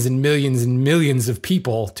millions and millions and millions of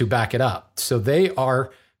people to back it up. So they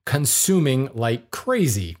are consuming like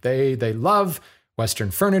crazy. They love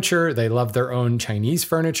Western furniture. They love their own Chinese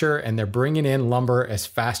furniture, and they're bringing in lumber as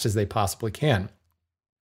fast as they possibly can,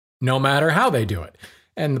 no matter how they do it.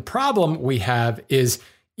 And the problem we have is,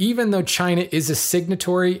 even though China is a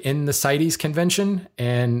signatory in the CITES Convention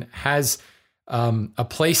and has a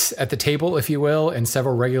place at the table, if you will, in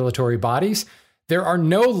several regulatory bodies, there are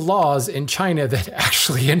no laws in China that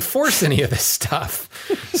actually enforce any of this stuff.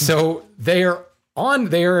 So they are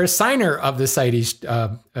a signer of the CITES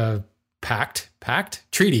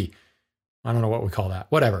treaty. I don't know what we call that.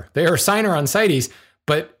 Whatever. They are a signer on CITES,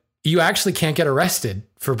 but you actually can't get arrested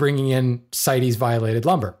for bringing in CITES violated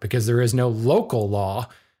lumber because there is no local law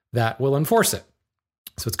that will enforce it.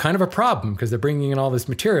 So it's kind of a problem because they're bringing in all this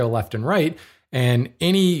material left and right, and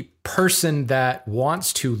any person that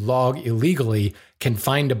wants to log illegally can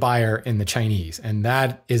find a buyer in the Chinese. And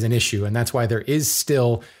that is an issue. And that's why there is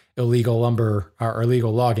still illegal lumber or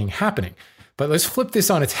illegal logging happening. But let's flip this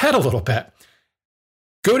on its head a little bit.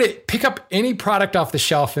 Go to pick up any product off the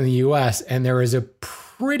shelf in the US, and there is a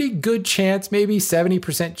pretty good chance, maybe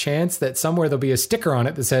 70% chance, that somewhere there'll be a sticker on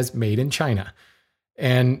it that says made in China.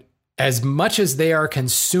 And as much as they are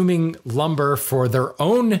consuming lumber for their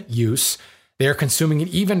own use, they are consuming it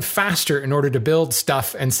even faster in order to build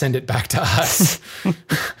stuff and send it back to us.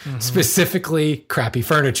 Specifically, crappy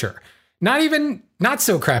furniture. Not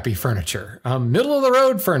so crappy furniture. Middle of the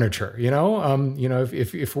road furniture.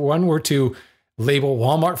 If one were to label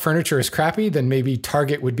Walmart furniture as crappy, then maybe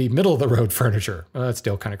Target would be middle of the road furniture. Well, that's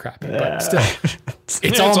still kind of crappy, but still,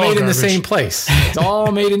 it's all made in the same place. It's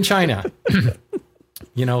all made in China.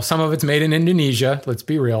 Some of it's made in Indonesia. Let's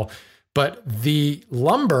be real. But the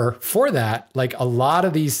lumber for that, like a lot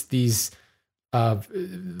of this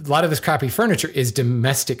crappy furniture is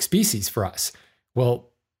domestic species for us. Well,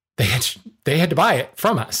 they had to buy it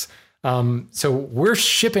from us. So we're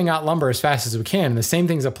shipping out lumber as fast as we can. And the same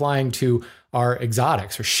thing's applying to our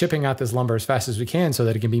exotics. We're shipping out this lumber as fast as we can so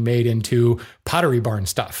that it can be made into Pottery Barn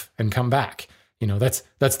stuff and come back. That's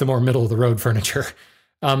the more middle of the road furniture.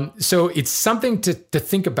 So it's something to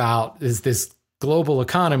think about, is this global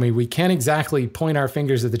economy. We can't exactly point our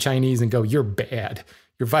fingers at the Chinese and go, you're bad,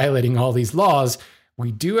 you're violating all these laws.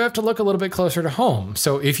 We do have to look a little bit closer to home.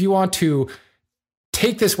 So if you want to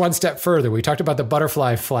take this one step further, we talked about the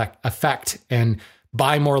butterfly effect and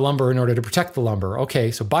buy more lumber in order to protect the lumber. Okay,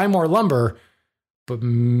 so buy more lumber, but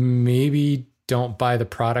maybe don't buy the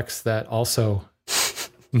products that also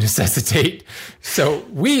necessitate. So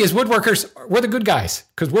we as woodworkers, we're the good guys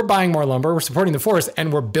because we're buying more lumber, we're supporting the forest,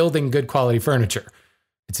 and we're building good quality furniture.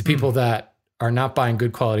 It's the people that are not buying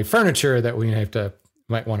good quality furniture that we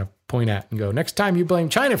might want to point at and go, next time you blame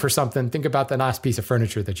China for something, think about the last piece of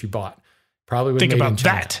furniture that you bought. Probably would think made about in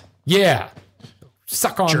China. that. Yeah.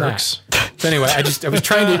 suck on Jerks. that. So anyway, I was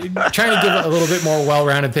trying to give it a little bit more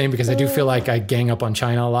well-rounded thing because I do feel like I gang up on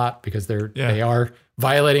China a lot because they are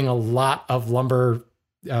violating a lot of lumber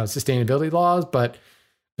sustainability laws, but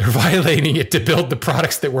they're violating it to build the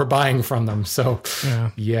products that we're buying from them. So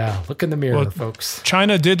yeah, look in the mirror, folks.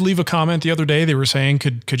 China did leave a comment the other day. They were saying,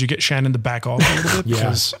 could you get Shannon to back off a little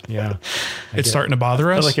bit? Yeah. It's starting to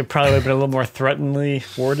bother us. I feel like it probably would have been a little more threateningly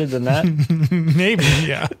worded than that. Maybe,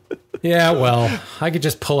 yeah. Yeah, well, I could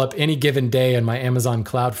just pull up any given day on my Amazon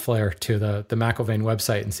Cloudflare to the McIlvain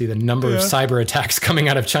website and see the number of cyber attacks coming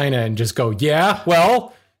out of China and just go,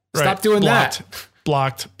 stop doing that.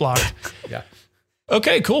 Blocked. Yeah.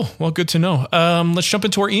 Okay, cool. Well, good to know. Let's jump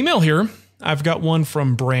into our email here. I've got one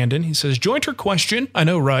from Brandon. He says, jointer question. I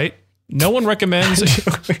know, right? No one recommends.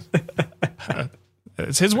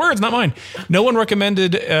 It's his words, not mine. No one recommends a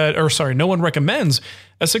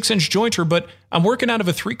 6-inch jointer, but I'm working out of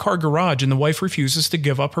a 3-car garage and the wife refuses to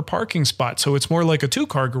give up her parking spot. So it's more like a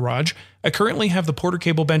 2-car garage. I currently have the Porter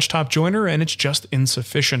Cable benchtop jointer and it's just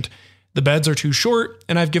insufficient. The beds are too short,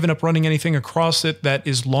 and I've given up running anything across it that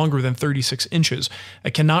is longer than 36 inches. I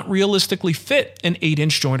cannot realistically fit an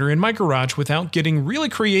 8-inch jointer in my garage without getting really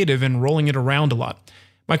creative and rolling it around a lot.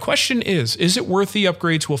 My question is it worth the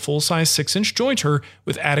upgrade to a full-size 6-inch jointer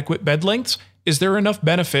with adequate bed lengths? Is there enough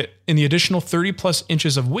benefit in the additional 30-plus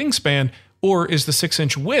inches of wingspan, or is the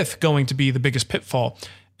 6-inch width going to be the biggest pitfall?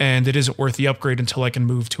 And it isn't worth the upgrade until I can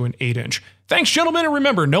move to an 8-inch. Thanks, gentlemen, and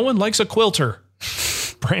remember, no one likes a quilter.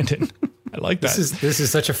 Brandon, I like that. This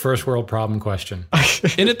is such a first world problem question.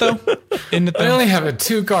 In it though. I only have a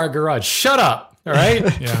 2-car garage. Shut up. All right.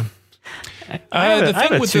 Yeah. I have a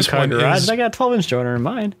 2-car garage. I got a 12-inch jointer in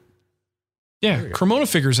mine. Yeah, Cremona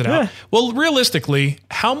figures it out. Well, realistically,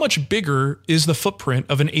 how much bigger is the footprint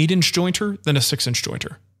of an 8-inch jointer than a 6-inch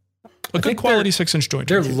jointer? A good quality 6-inch jointer.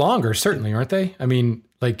 They're longer, certainly, aren't they? I mean,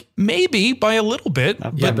 like maybe by a little bit.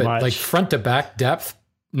 But like front to back depth.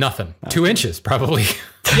 Nothing. 2 inches, probably.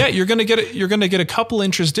 Yeah, you're gonna get a couple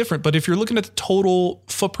inches different. But if you're looking at the total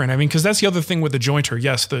footprint, I mean, because that's the other thing with the jointer.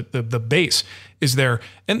 Yes, the base is there,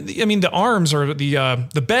 and the arms or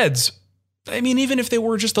the beds. I mean, even if they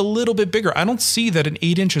were just a little bit bigger, I don't see that an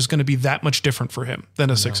 8-inch is going to be that much different for him than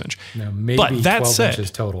a 6-inch. No, maybe but that 12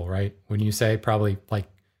 inches total, right? When you say probably like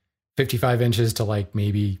 55 inches to like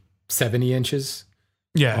maybe 70 inches.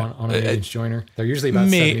 Yeah, on an 8-inch jointer, they're usually about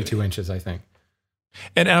 72 inches, I think.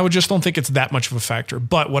 And I just don't think it's that much of a factor.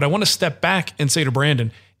 But what I want to step back and say to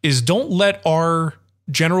Brandon is don't let our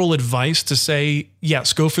general advice to say,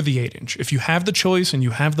 yes, go for the 8-inch. If you have the choice and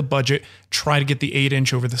you have the budget, try to get the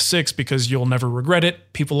 8-inch over the 6 because you'll never regret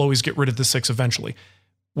it. People always get rid of the 6 eventually,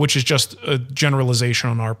 which is just a generalization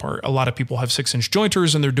on our part. A lot of people have 6-inch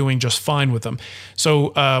jointers and they're doing just fine with them.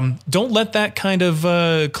 So don't let that kind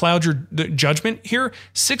of cloud your judgment here.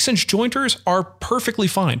 6-inch jointers are perfectly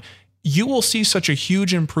fine. You will see such a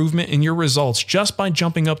huge improvement in your results just by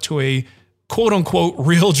jumping up to a quote unquote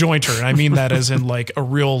real jointer. And I mean that as in like a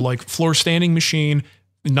real like floor standing machine,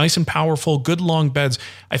 nice and powerful, good long beds.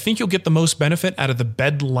 I think you'll get the most benefit out of the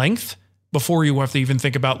bed length before you have to even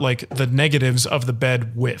think about like the negatives of the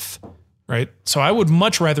bed width, right? So I would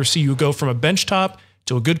much rather see you go from a bench top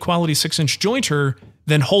to a good quality 6-inch jointer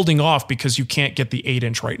than holding off because you can't get the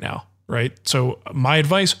 8-inch right now. Right. So my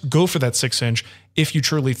advice, go for that 6-inch if you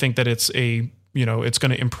truly think that it's it's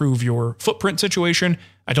going to improve your footprint situation.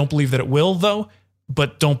 I don't believe that it will though,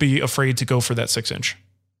 but don't be afraid to go for that 6-inch.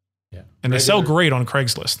 Yeah. And they sell great on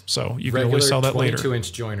Craigslist. So you can always sell that later.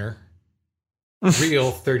 22-inch joiner,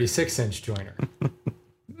 real 36-inch joiner.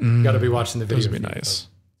 Got to be watching the video. Those would be nice.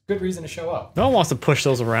 Good reason to show up. No one wants to push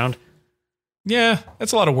those around. Yeah,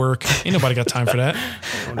 that's a lot of work. Ain't nobody got time for that.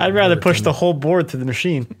 I'd rather push the whole board through the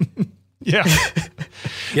machine. Yeah.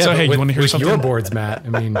 So, hey, you want to hear something? Your boards, Matt. I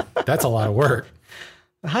mean, that's a lot of work.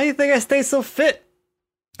 How do you think I stay so fit?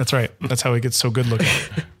 That's right. That's how he gets so good looking.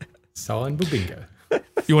 Salon Bubinga.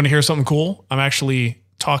 You want to hear something cool? I'm actually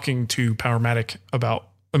talking to Powermatic about,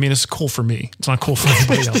 I mean, it's cool for me. It's not cool for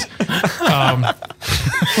anybody else.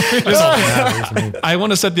 I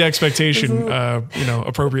want to set the expectation,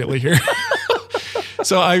 appropriately here.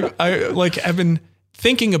 So I've been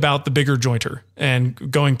thinking about the bigger jointer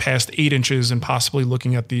and going past 8 inches and possibly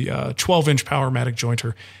looking at the 12-inch Powermatic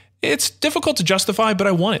jointer. It's difficult to justify, but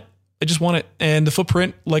I want it. I just want it. And the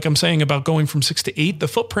footprint, like I'm saying about going from 6 to 8, the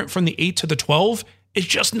footprint from the 8 to the 12 is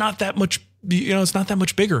just not that much, it's not that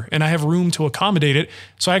much bigger. And I have room to accommodate it.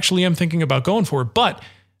 So I actually am thinking about going for it. But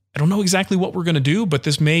I don't know exactly what we're going to do, but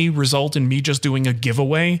this may result in me just doing a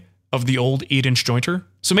giveaway of the old 8-inch jointer.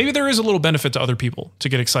 So maybe there is a little benefit to other people to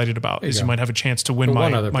get excited about, you might have a chance to win my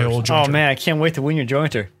old jointer. Oh man, I can't wait to win your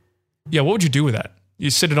jointer. Yeah, what would you do with that? You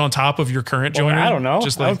sit it on top of your current jointer? I don't know.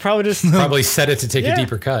 I would probably probably set it to take a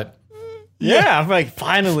deeper cut. Yeah, I'm like,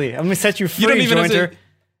 finally, I'm gonna set you free, jointer.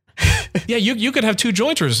 Yeah, you could have two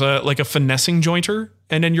jointers, like a finessing jointer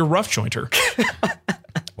and then your rough jointer.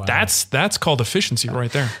 Wow. That's called efficiency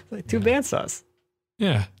right there. Like two bandsaws.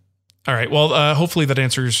 Yeah. All right. Well, hopefully that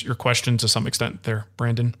answers your question to some extent there,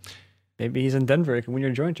 Brandon. Maybe he's in Denver. He can win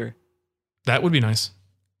your jointer. That would be nice.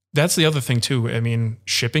 That's the other thing too. I mean,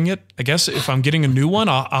 shipping it, I guess if I'm getting a new one,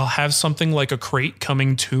 I'll have something like a crate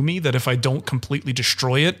coming to me that if I don't completely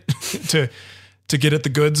destroy it to get at the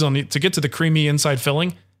goods to get to the creamy inside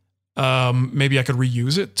filling, maybe I could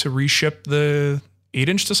reuse it to reship the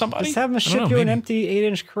 8-inch to somebody. Just have them ship you an empty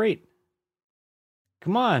 8-inch crate.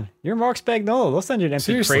 Come on. You're Mark Spagnuolo. They'll send you an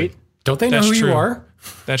empty crate. Don't they know who you are?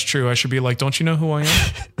 That's true. I should be like, don't you know who I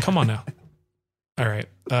am? Come on now. All right.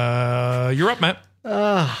 You're up, Matt.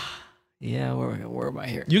 Yeah, where am I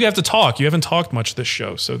here? You have to talk. You haven't talked much this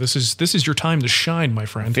show, so this is your time to shine, my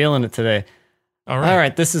friend. I'm feeling it today. All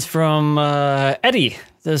right. This is from Eddie.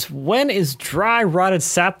 It says, when is dry rotted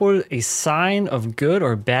sapwood a sign of good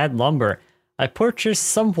or bad lumber? I purchased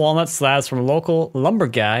some walnut slabs from a local lumber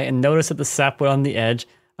guy and noticed that the sapwood on the edge,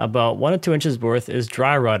 about 1 or 2 inches worth, is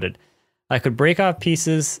dry rotted. I could break off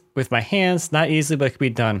pieces with my hands, not easily, but it could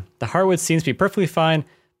be done. The hardwood seems to be perfectly fine,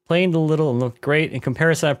 planed a little and looked great. In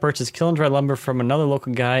comparison, I purchased kiln dry lumber from another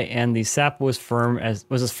local guy, and the sap was as firm as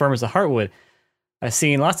the heartwood. I've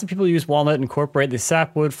seen lots of people use walnut and incorporate the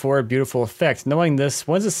sapwood for a beautiful effect. Knowing this,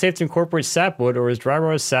 when is it safe to incorporate sapwood, or is dry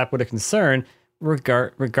rotted sapwood a concern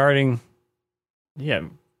regarding dry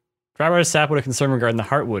rotted sapwood a concern regarding the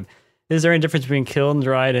heartwood? Is there any difference between kiln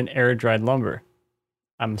dried and air dried lumber?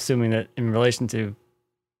 I'm assuming that in relation to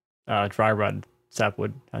dry rotted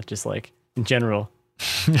sapwood, not just like in general.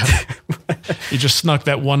 You just snuck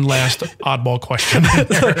that one last oddball question.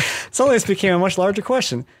 Suddenly this became a much larger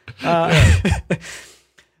question.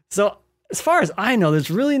 So as far as I know,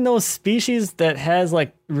 there's really no species that has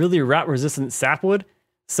like really rot resistant sapwood.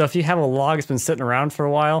 So if you have a log that's been sitting around for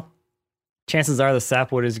a while, chances are the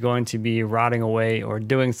sapwood is going to be rotting away or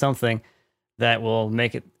doing something that will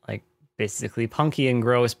make it like basically punky and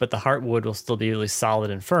gross, but the heartwood will still be really solid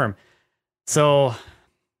and firm. So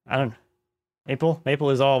I don't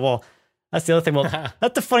Maple is all, well, that's the other thing. Well,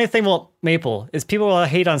 that's the funny thing about maple is people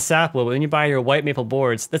hate on sapwood, but when you buy your white maple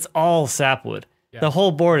boards, that's all sapwood. Yeah. The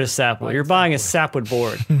whole board is sapwood. You're buying a sapwood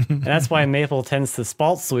board. And that's why maple tends to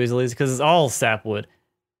spalt so easily, is because it's all sapwood.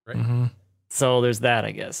 Right. Mm-hmm. So there's that,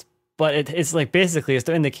 I guess. But it's like basically it's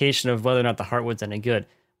the indication of whether or not the heartwood's any good.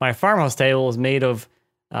 My farmhouse table is made of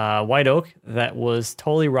white oak that was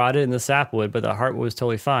totally rotted in the sapwood, but the heartwood was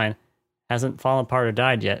totally fine. Hasn't fallen apart or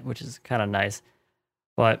died yet, which is kind of nice.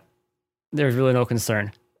 But there's really no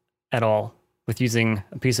concern at all with using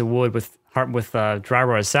a piece of wood with dry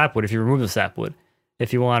rotted sapwood if you remove the sapwood.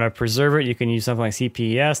 If you want to preserve it, you can use something like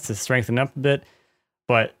CPES to strengthen up a bit.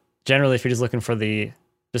 But generally, if you're just looking for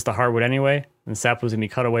just the hardwood anyway, and sapwood's going to be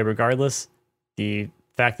cut away regardless, the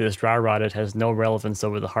fact that it's dry rotted has no relevance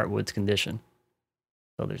over the heartwood's condition.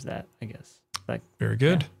 So there's that, I guess. Very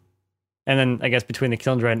good. Yeah. And then I guess between the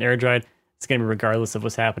kiln dried and air dried, it's going to be regardless of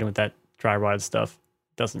what's happening with that dry rotted stuff.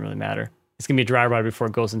 It doesn't really matter. It's going to be dry rotted before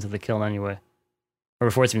it goes into the kiln anyway. Or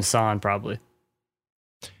before it's even sawn, probably.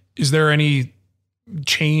 Is there any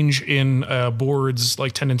change in boards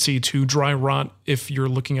like tendency to dry rot if you're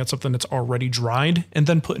looking at something that's already dried and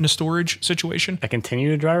then put in a storage situation? I continue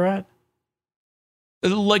to dry rot?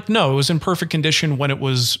 Like, no, it was in perfect condition when it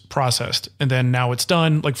was processed. And then now it's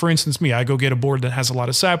done. Like, for instance, I go get a board that has a lot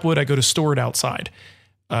of sapwood. I go to store it outside.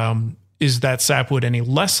 Is that sapwood any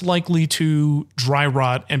less likely to dry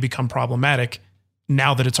rot and become problematic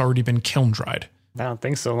now that it's already been kiln dried? I don't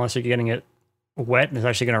think so, unless you're getting it wet and it's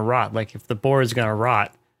actually going to rot. Like, if the board is going to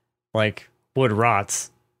rot, like wood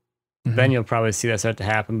rots, then you'll probably see that start to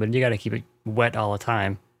happen. But you got to keep it wet all the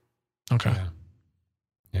time. Okay.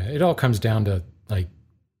 Yeah, it all comes down to, like,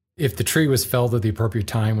 if the tree was felled at the appropriate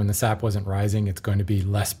time when the sap wasn't rising, it's going to be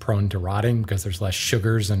less prone to rotting because there's less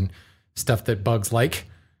sugars and stuff that bugs like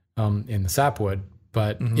in the sapwood.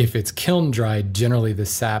 But if it's kiln dried, generally the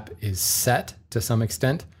sap is set to some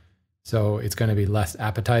extent. So it's going to be less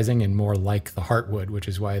appetizing and more like the heartwood, which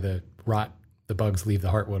is why the bugs leave the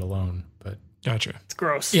heartwood alone. But gotcha. It's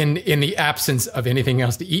gross. In the absence of anything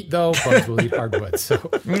else to eat, though, bugs will eat hardwood.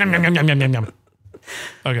 So Yum, yum, yum, yum, yum.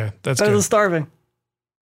 Okay, that's better good. than starving.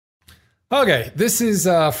 Okay, this is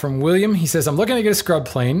from William. He says, I'm looking to get a scrub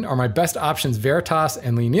plane. Are my best options Veritas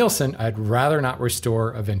and Lee Nielsen? I'd rather not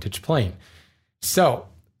restore a vintage plane. So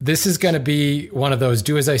this is going to be one of those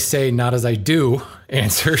do as I say, not as I do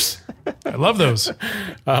answers. I love those.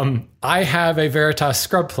 I have a Veritas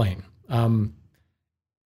scrub plane.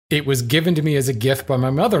 It was given to me as a gift by my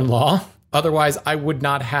mother-in-law. Otherwise, I would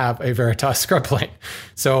not have a Veritas scrub plane.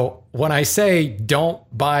 So when I say don't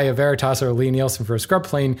buy a Veritas or a Lie-Nielsen for a scrub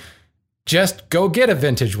plane, just go get a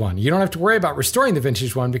vintage one. You don't have to worry about restoring the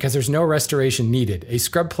vintage one because there's no restoration needed. A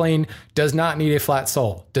scrub plane does not need a flat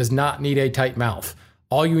sole, does not need a tight mouth.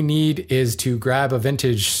 All you need is to grab a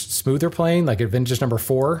vintage smoother plane, like a vintage number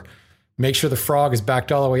 4, make sure the frog is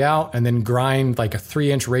backed all the way out, and then grind like a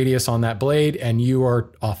 3-inch radius on that blade, and you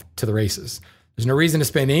are off to the races. There's no reason to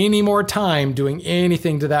spend any more time doing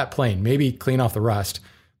anything to that plane. Maybe clean off the rust,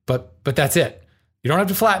 but that's it. You don't have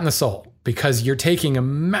to flatten the sole because you're taking a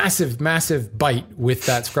massive, massive bite with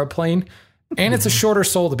that scrub plane, and it's a shorter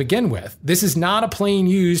sole to begin with. This is not a plane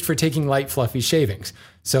used for taking light, fluffy shavings.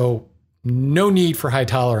 So no need for high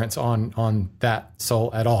tolerance on that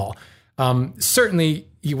sole at all. Certainly,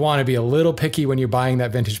 you want to be a little picky when you're buying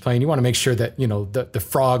that vintage plane. You want to make sure that, the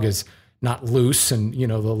frog is not loose and,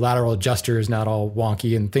 the lateral adjuster is not all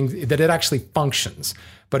wonky and things, that it actually functions.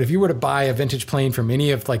 But if you were to buy a vintage plane from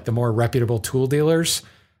any of like the more reputable tool dealers,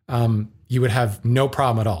 you would have no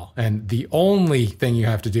problem at all. And the only thing you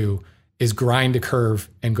have to do is grind a curve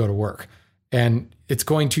and go to work. And it's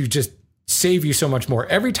going to just save you so much more.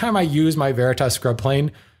 Every time I use my Veritas scrub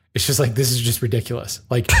plane, it's just like, this is just ridiculous.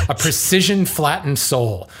 Like a precision flattened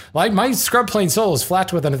sole. Like my scrub plane sole is flat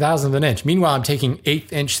to within 1/1000 of an inch. Meanwhile, I'm taking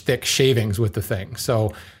 1/8-inch thick shavings with the thing.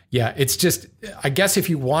 So yeah, it's just, I guess if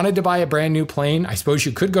you wanted to buy a brand new plane, I suppose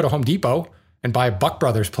you could go to Home Depot and buy a Buck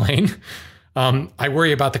Brothers plane. I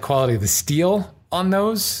worry about the quality of the steel on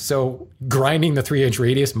those. So grinding the 3-inch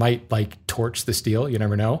radius might like torch the steel. You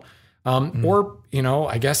never know. Or,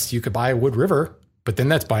 I guess you could buy a Wood River, but then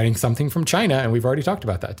that's buying something from China. And we've already talked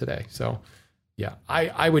about that today. So yeah,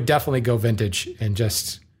 I would definitely go vintage and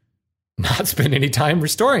just not spend any time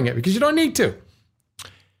restoring it because you don't need to.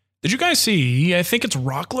 Did you guys see, I think it's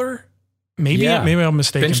Rockler. Maybe I'm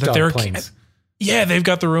mistaken. That they're planes. Yeah, they've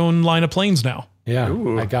got their own line of planes now. Yeah.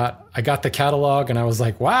 Ooh. I got the catalog and I was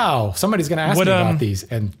like, wow, somebody's going to ask me about these.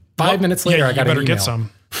 And 5 minutes later, I got an email. Get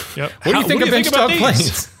some. Yep. What do you think of bench dog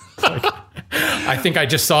planes? Like, I think I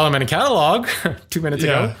just saw them in a catalog 2 minutes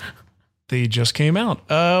ago. They just came out.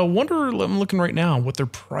 Wonder, I'm looking right now what their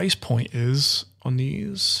price point is on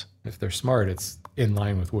these. If they're smart, it's in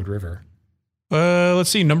line with Wood River. Let's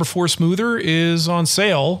see. Number 4 smoother is on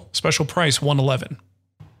sale. Special price $111.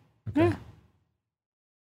 Okay. Yeah.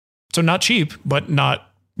 So not cheap, but not,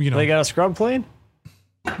 They got a scrub plane?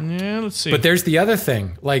 Yeah, let's see. But there's the other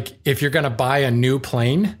thing. Like if you're going to buy a new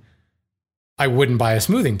plane, I wouldn't buy a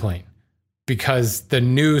smoothing plane because the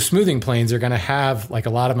new smoothing planes are going to have, like a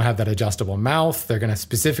lot of them have that adjustable mouth. They're going to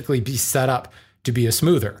specifically be set up to be a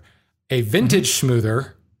smoother. A vintage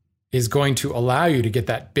smoother is going to allow you to get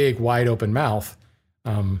that big, wide open mouth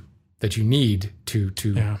that you need to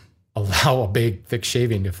allow a big, thick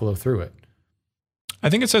shaving to flow through it. I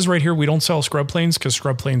think it says right here, we don't sell scrub planes because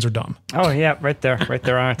scrub planes are dumb. Oh, yeah, right there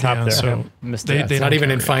on top there. So it's not even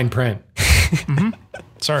in fine print.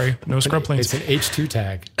 Sorry, no scrub planes. It's an H2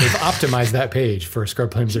 tag. They've optimized that page for scrub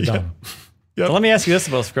planes are dumb. Yep. So let me ask you this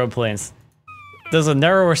about scrub planes. Does a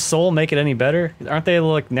narrower sole make it any better? Aren't they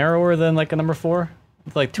like narrower than like a number 4?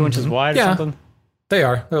 It's like 2 inches wide or something? They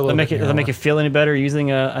are. They're a little bit does that make you feel any better using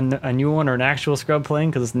a new one or an actual scrub plane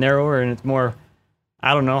because it's narrower and it's more,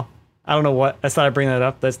 I don't know what. I thought I'd bring that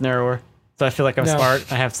up. That's narrower. So I feel like I'm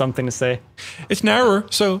smart. I have something to say. It's narrower.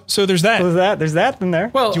 So there's that. So there's that in there.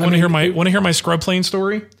 Well, do you want to hear my scrub plane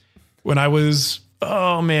story? When I was,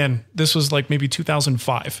 this was like maybe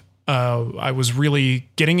 2005. I was really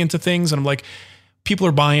getting into things and I'm like, people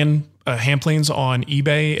are buying hand planes on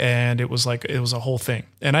eBay and it was a whole thing.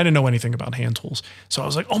 And I didn't know anything about hand tools. So I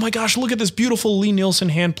was like, oh my gosh, look at this beautiful Lie-Nielsen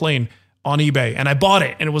hand plane on eBay. And I bought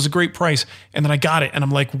it and it was a great price. And then I got it and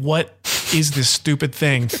I'm like, what is this stupid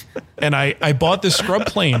thing? And I bought this scrub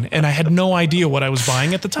plane and I had no idea what I was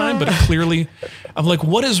buying at the time, but clearly I'm like,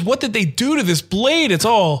 what did they do to this blade?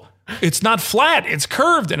 It's not flat, it's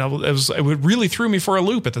curved. And it really threw me for a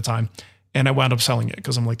loop at the time. And I wound up selling it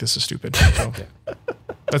because I'm like, this is stupid. So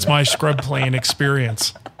that's my scrub plane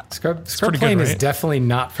experience. Scrub plane is definitely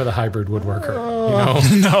not for the hybrid woodworker.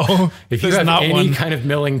 No. If you have any kind of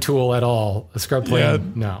milling tool at all, a scrub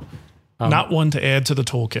plane, no. Not one to add to the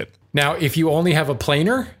toolkit. Now, if you only have a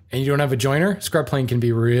planer and you don't have a joiner, scrub plane can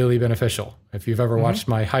be really beneficial. If you've ever watched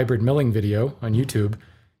my hybrid milling video on YouTube,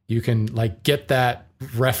 you can like get that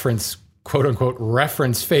reference, quote unquote,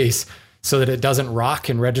 reference face so that it doesn't rock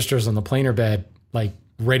and registers on the planer bed, like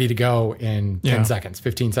ready to go in 10 seconds,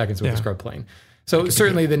 15 seconds with a scrub plane. So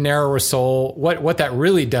certainly the narrower sole, what that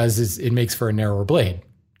really does is it makes for a narrower blade.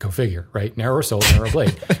 Go figure, right? Narrower sole, narrower blade,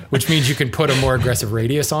 which means you can put a more aggressive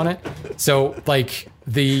radius on it. So like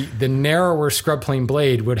the narrower scrub plane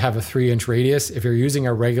blade would have a 3-inch radius. If you're using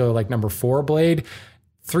a regular like number 4 blade,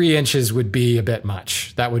 3 inches would be a bit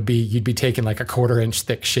much. That would be, you'd be taking like a 1/4 inch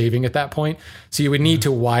thick shaving at that point. So you would need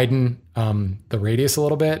to widen the radius a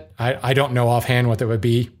little bit. I don't know offhand what that would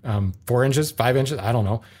be. 4 inches, 5 inches, I don't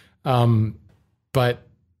know. But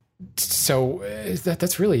so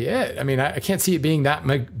that's really it. I mean, I can't see it being that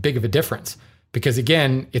big of a difference because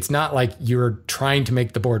again, it's not like you're trying to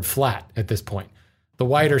make the board flat at this point. The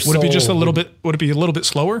wider sole. Would it be just a little bit, would it be a little bit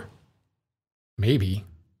slower? Maybe.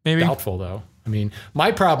 Doubtful though. I mean,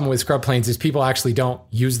 my problem with scrub planes is people actually don't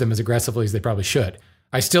use them as aggressively as they probably should.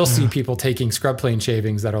 I still see people taking scrub plane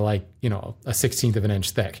shavings that are like, a 1/16 of an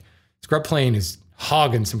inch thick. Scrub plane is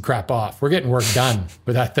hogging some crap off. We're getting work done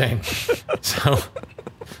with that thing. So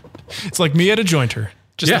it's like me at a jointer.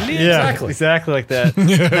 Exactly like that.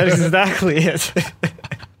 That is exactly it.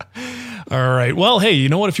 All right. Well, hey, you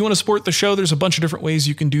know what? If you want to support the show, there's a bunch of different ways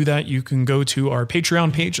you can do that. You can go to our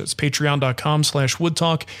Patreon page. That's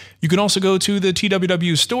patreon.com/woodtalk. You can also go to the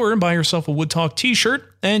TWW store and buy yourself a Wood Talk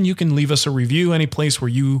t-shirt, and you can leave us a review any place where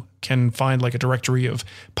you can find like a directory of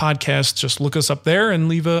podcasts. Just look us up there and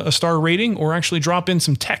leave a star rating or actually drop in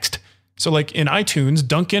some text. So like in iTunes,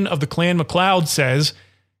 Duncan of the Clan McLeod says,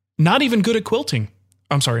 not even good at quilting.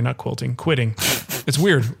 I'm sorry, not quilting, quitting. It's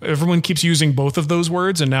weird. Everyone keeps using both of those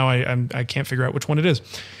words, and now I can't figure out which one it is.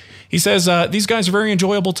 He says, these guys are very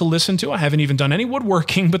enjoyable to listen to. I haven't even done any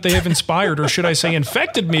woodworking, but they have inspired, or should I say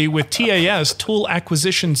infected me with TAS, Tool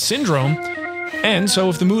Acquisition Syndrome. And so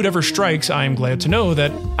if the mood ever strikes, I am glad to know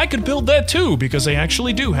that I could build that too, because they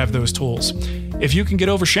actually do have those tools. If you can get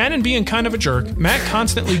over Shannon being kind of a jerk, Matt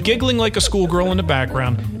constantly giggling like a schoolgirl in the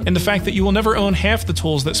background, and the fact that you will never own half the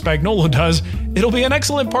tools that Spagnolo does, it'll be an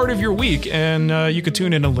excellent part of your week, and you could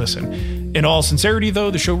tune in and listen. In all sincerity, though,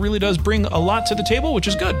 the show really does bring a lot to the table, which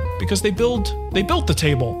is good, because they built the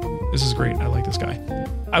table. This is great. I like this guy.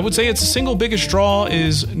 I would say its single biggest draw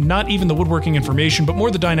is not even the woodworking information, but more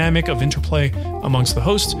the dynamic of interplay amongst the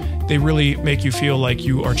hosts. They really make you feel like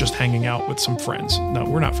you are just hanging out with some friends. No,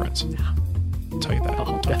 we're not friends. I'll tell you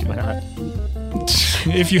that. Definitely not.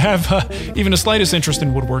 If you have even a slightest interest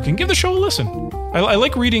in woodworking, give the show a listen. I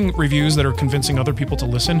like reading reviews that are convincing other people to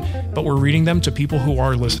listen, but we're reading them to people who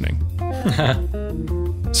are listening.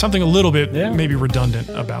 Something a little bit maybe redundant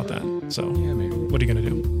about that. So what are you going to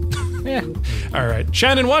do? Yeah. All right.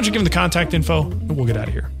 Shannon, why don't you give them the contact info and we'll get out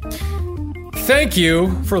of here. Thank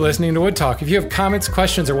you for listening to Wood Talk. If you have comments,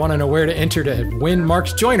 questions, or want to know where to enter to win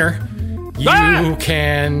Marc's Joiner, you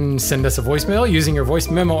can send us a voicemail using your voice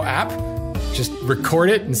memo app. Just record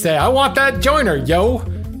it and say, I want that joiner, yo.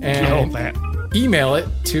 And email it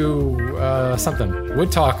to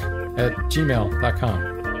woodtalk@gmail.com.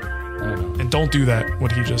 And don't do that,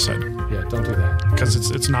 what he just said. Yeah, don't do that. Because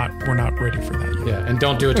we're not ready for that yet. Yeah, and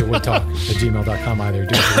don't do it to woodtalk@gmail.com either. Do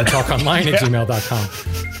it to woodtalkonline@gmail.com.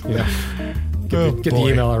 Get the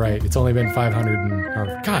email right. It's only been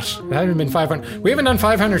 500 gosh, it hasn't been 500. We haven't done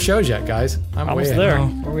 500 shows yet, guys. I'm almost there.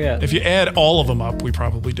 Where are we at? If you add all of them up, we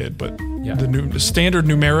probably did, but the standard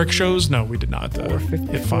numeric shows, no, we did not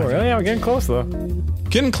hit 5. Oh, yeah, we're getting close, though.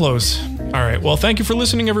 Getting close. All right, well, thank you for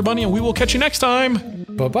listening, everybody, and we will catch you next time.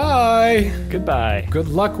 Bye-bye. Goodbye. Good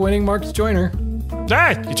luck winning Marc's Joiner.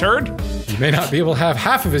 Ah, you turd. You may not be able to have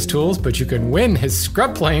half of his tools, but you can win his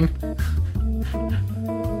scrub plane.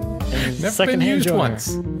 Never been used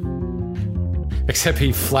once. Except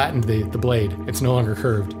he flattened the blade. It's no longer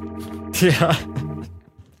curved. Yeah.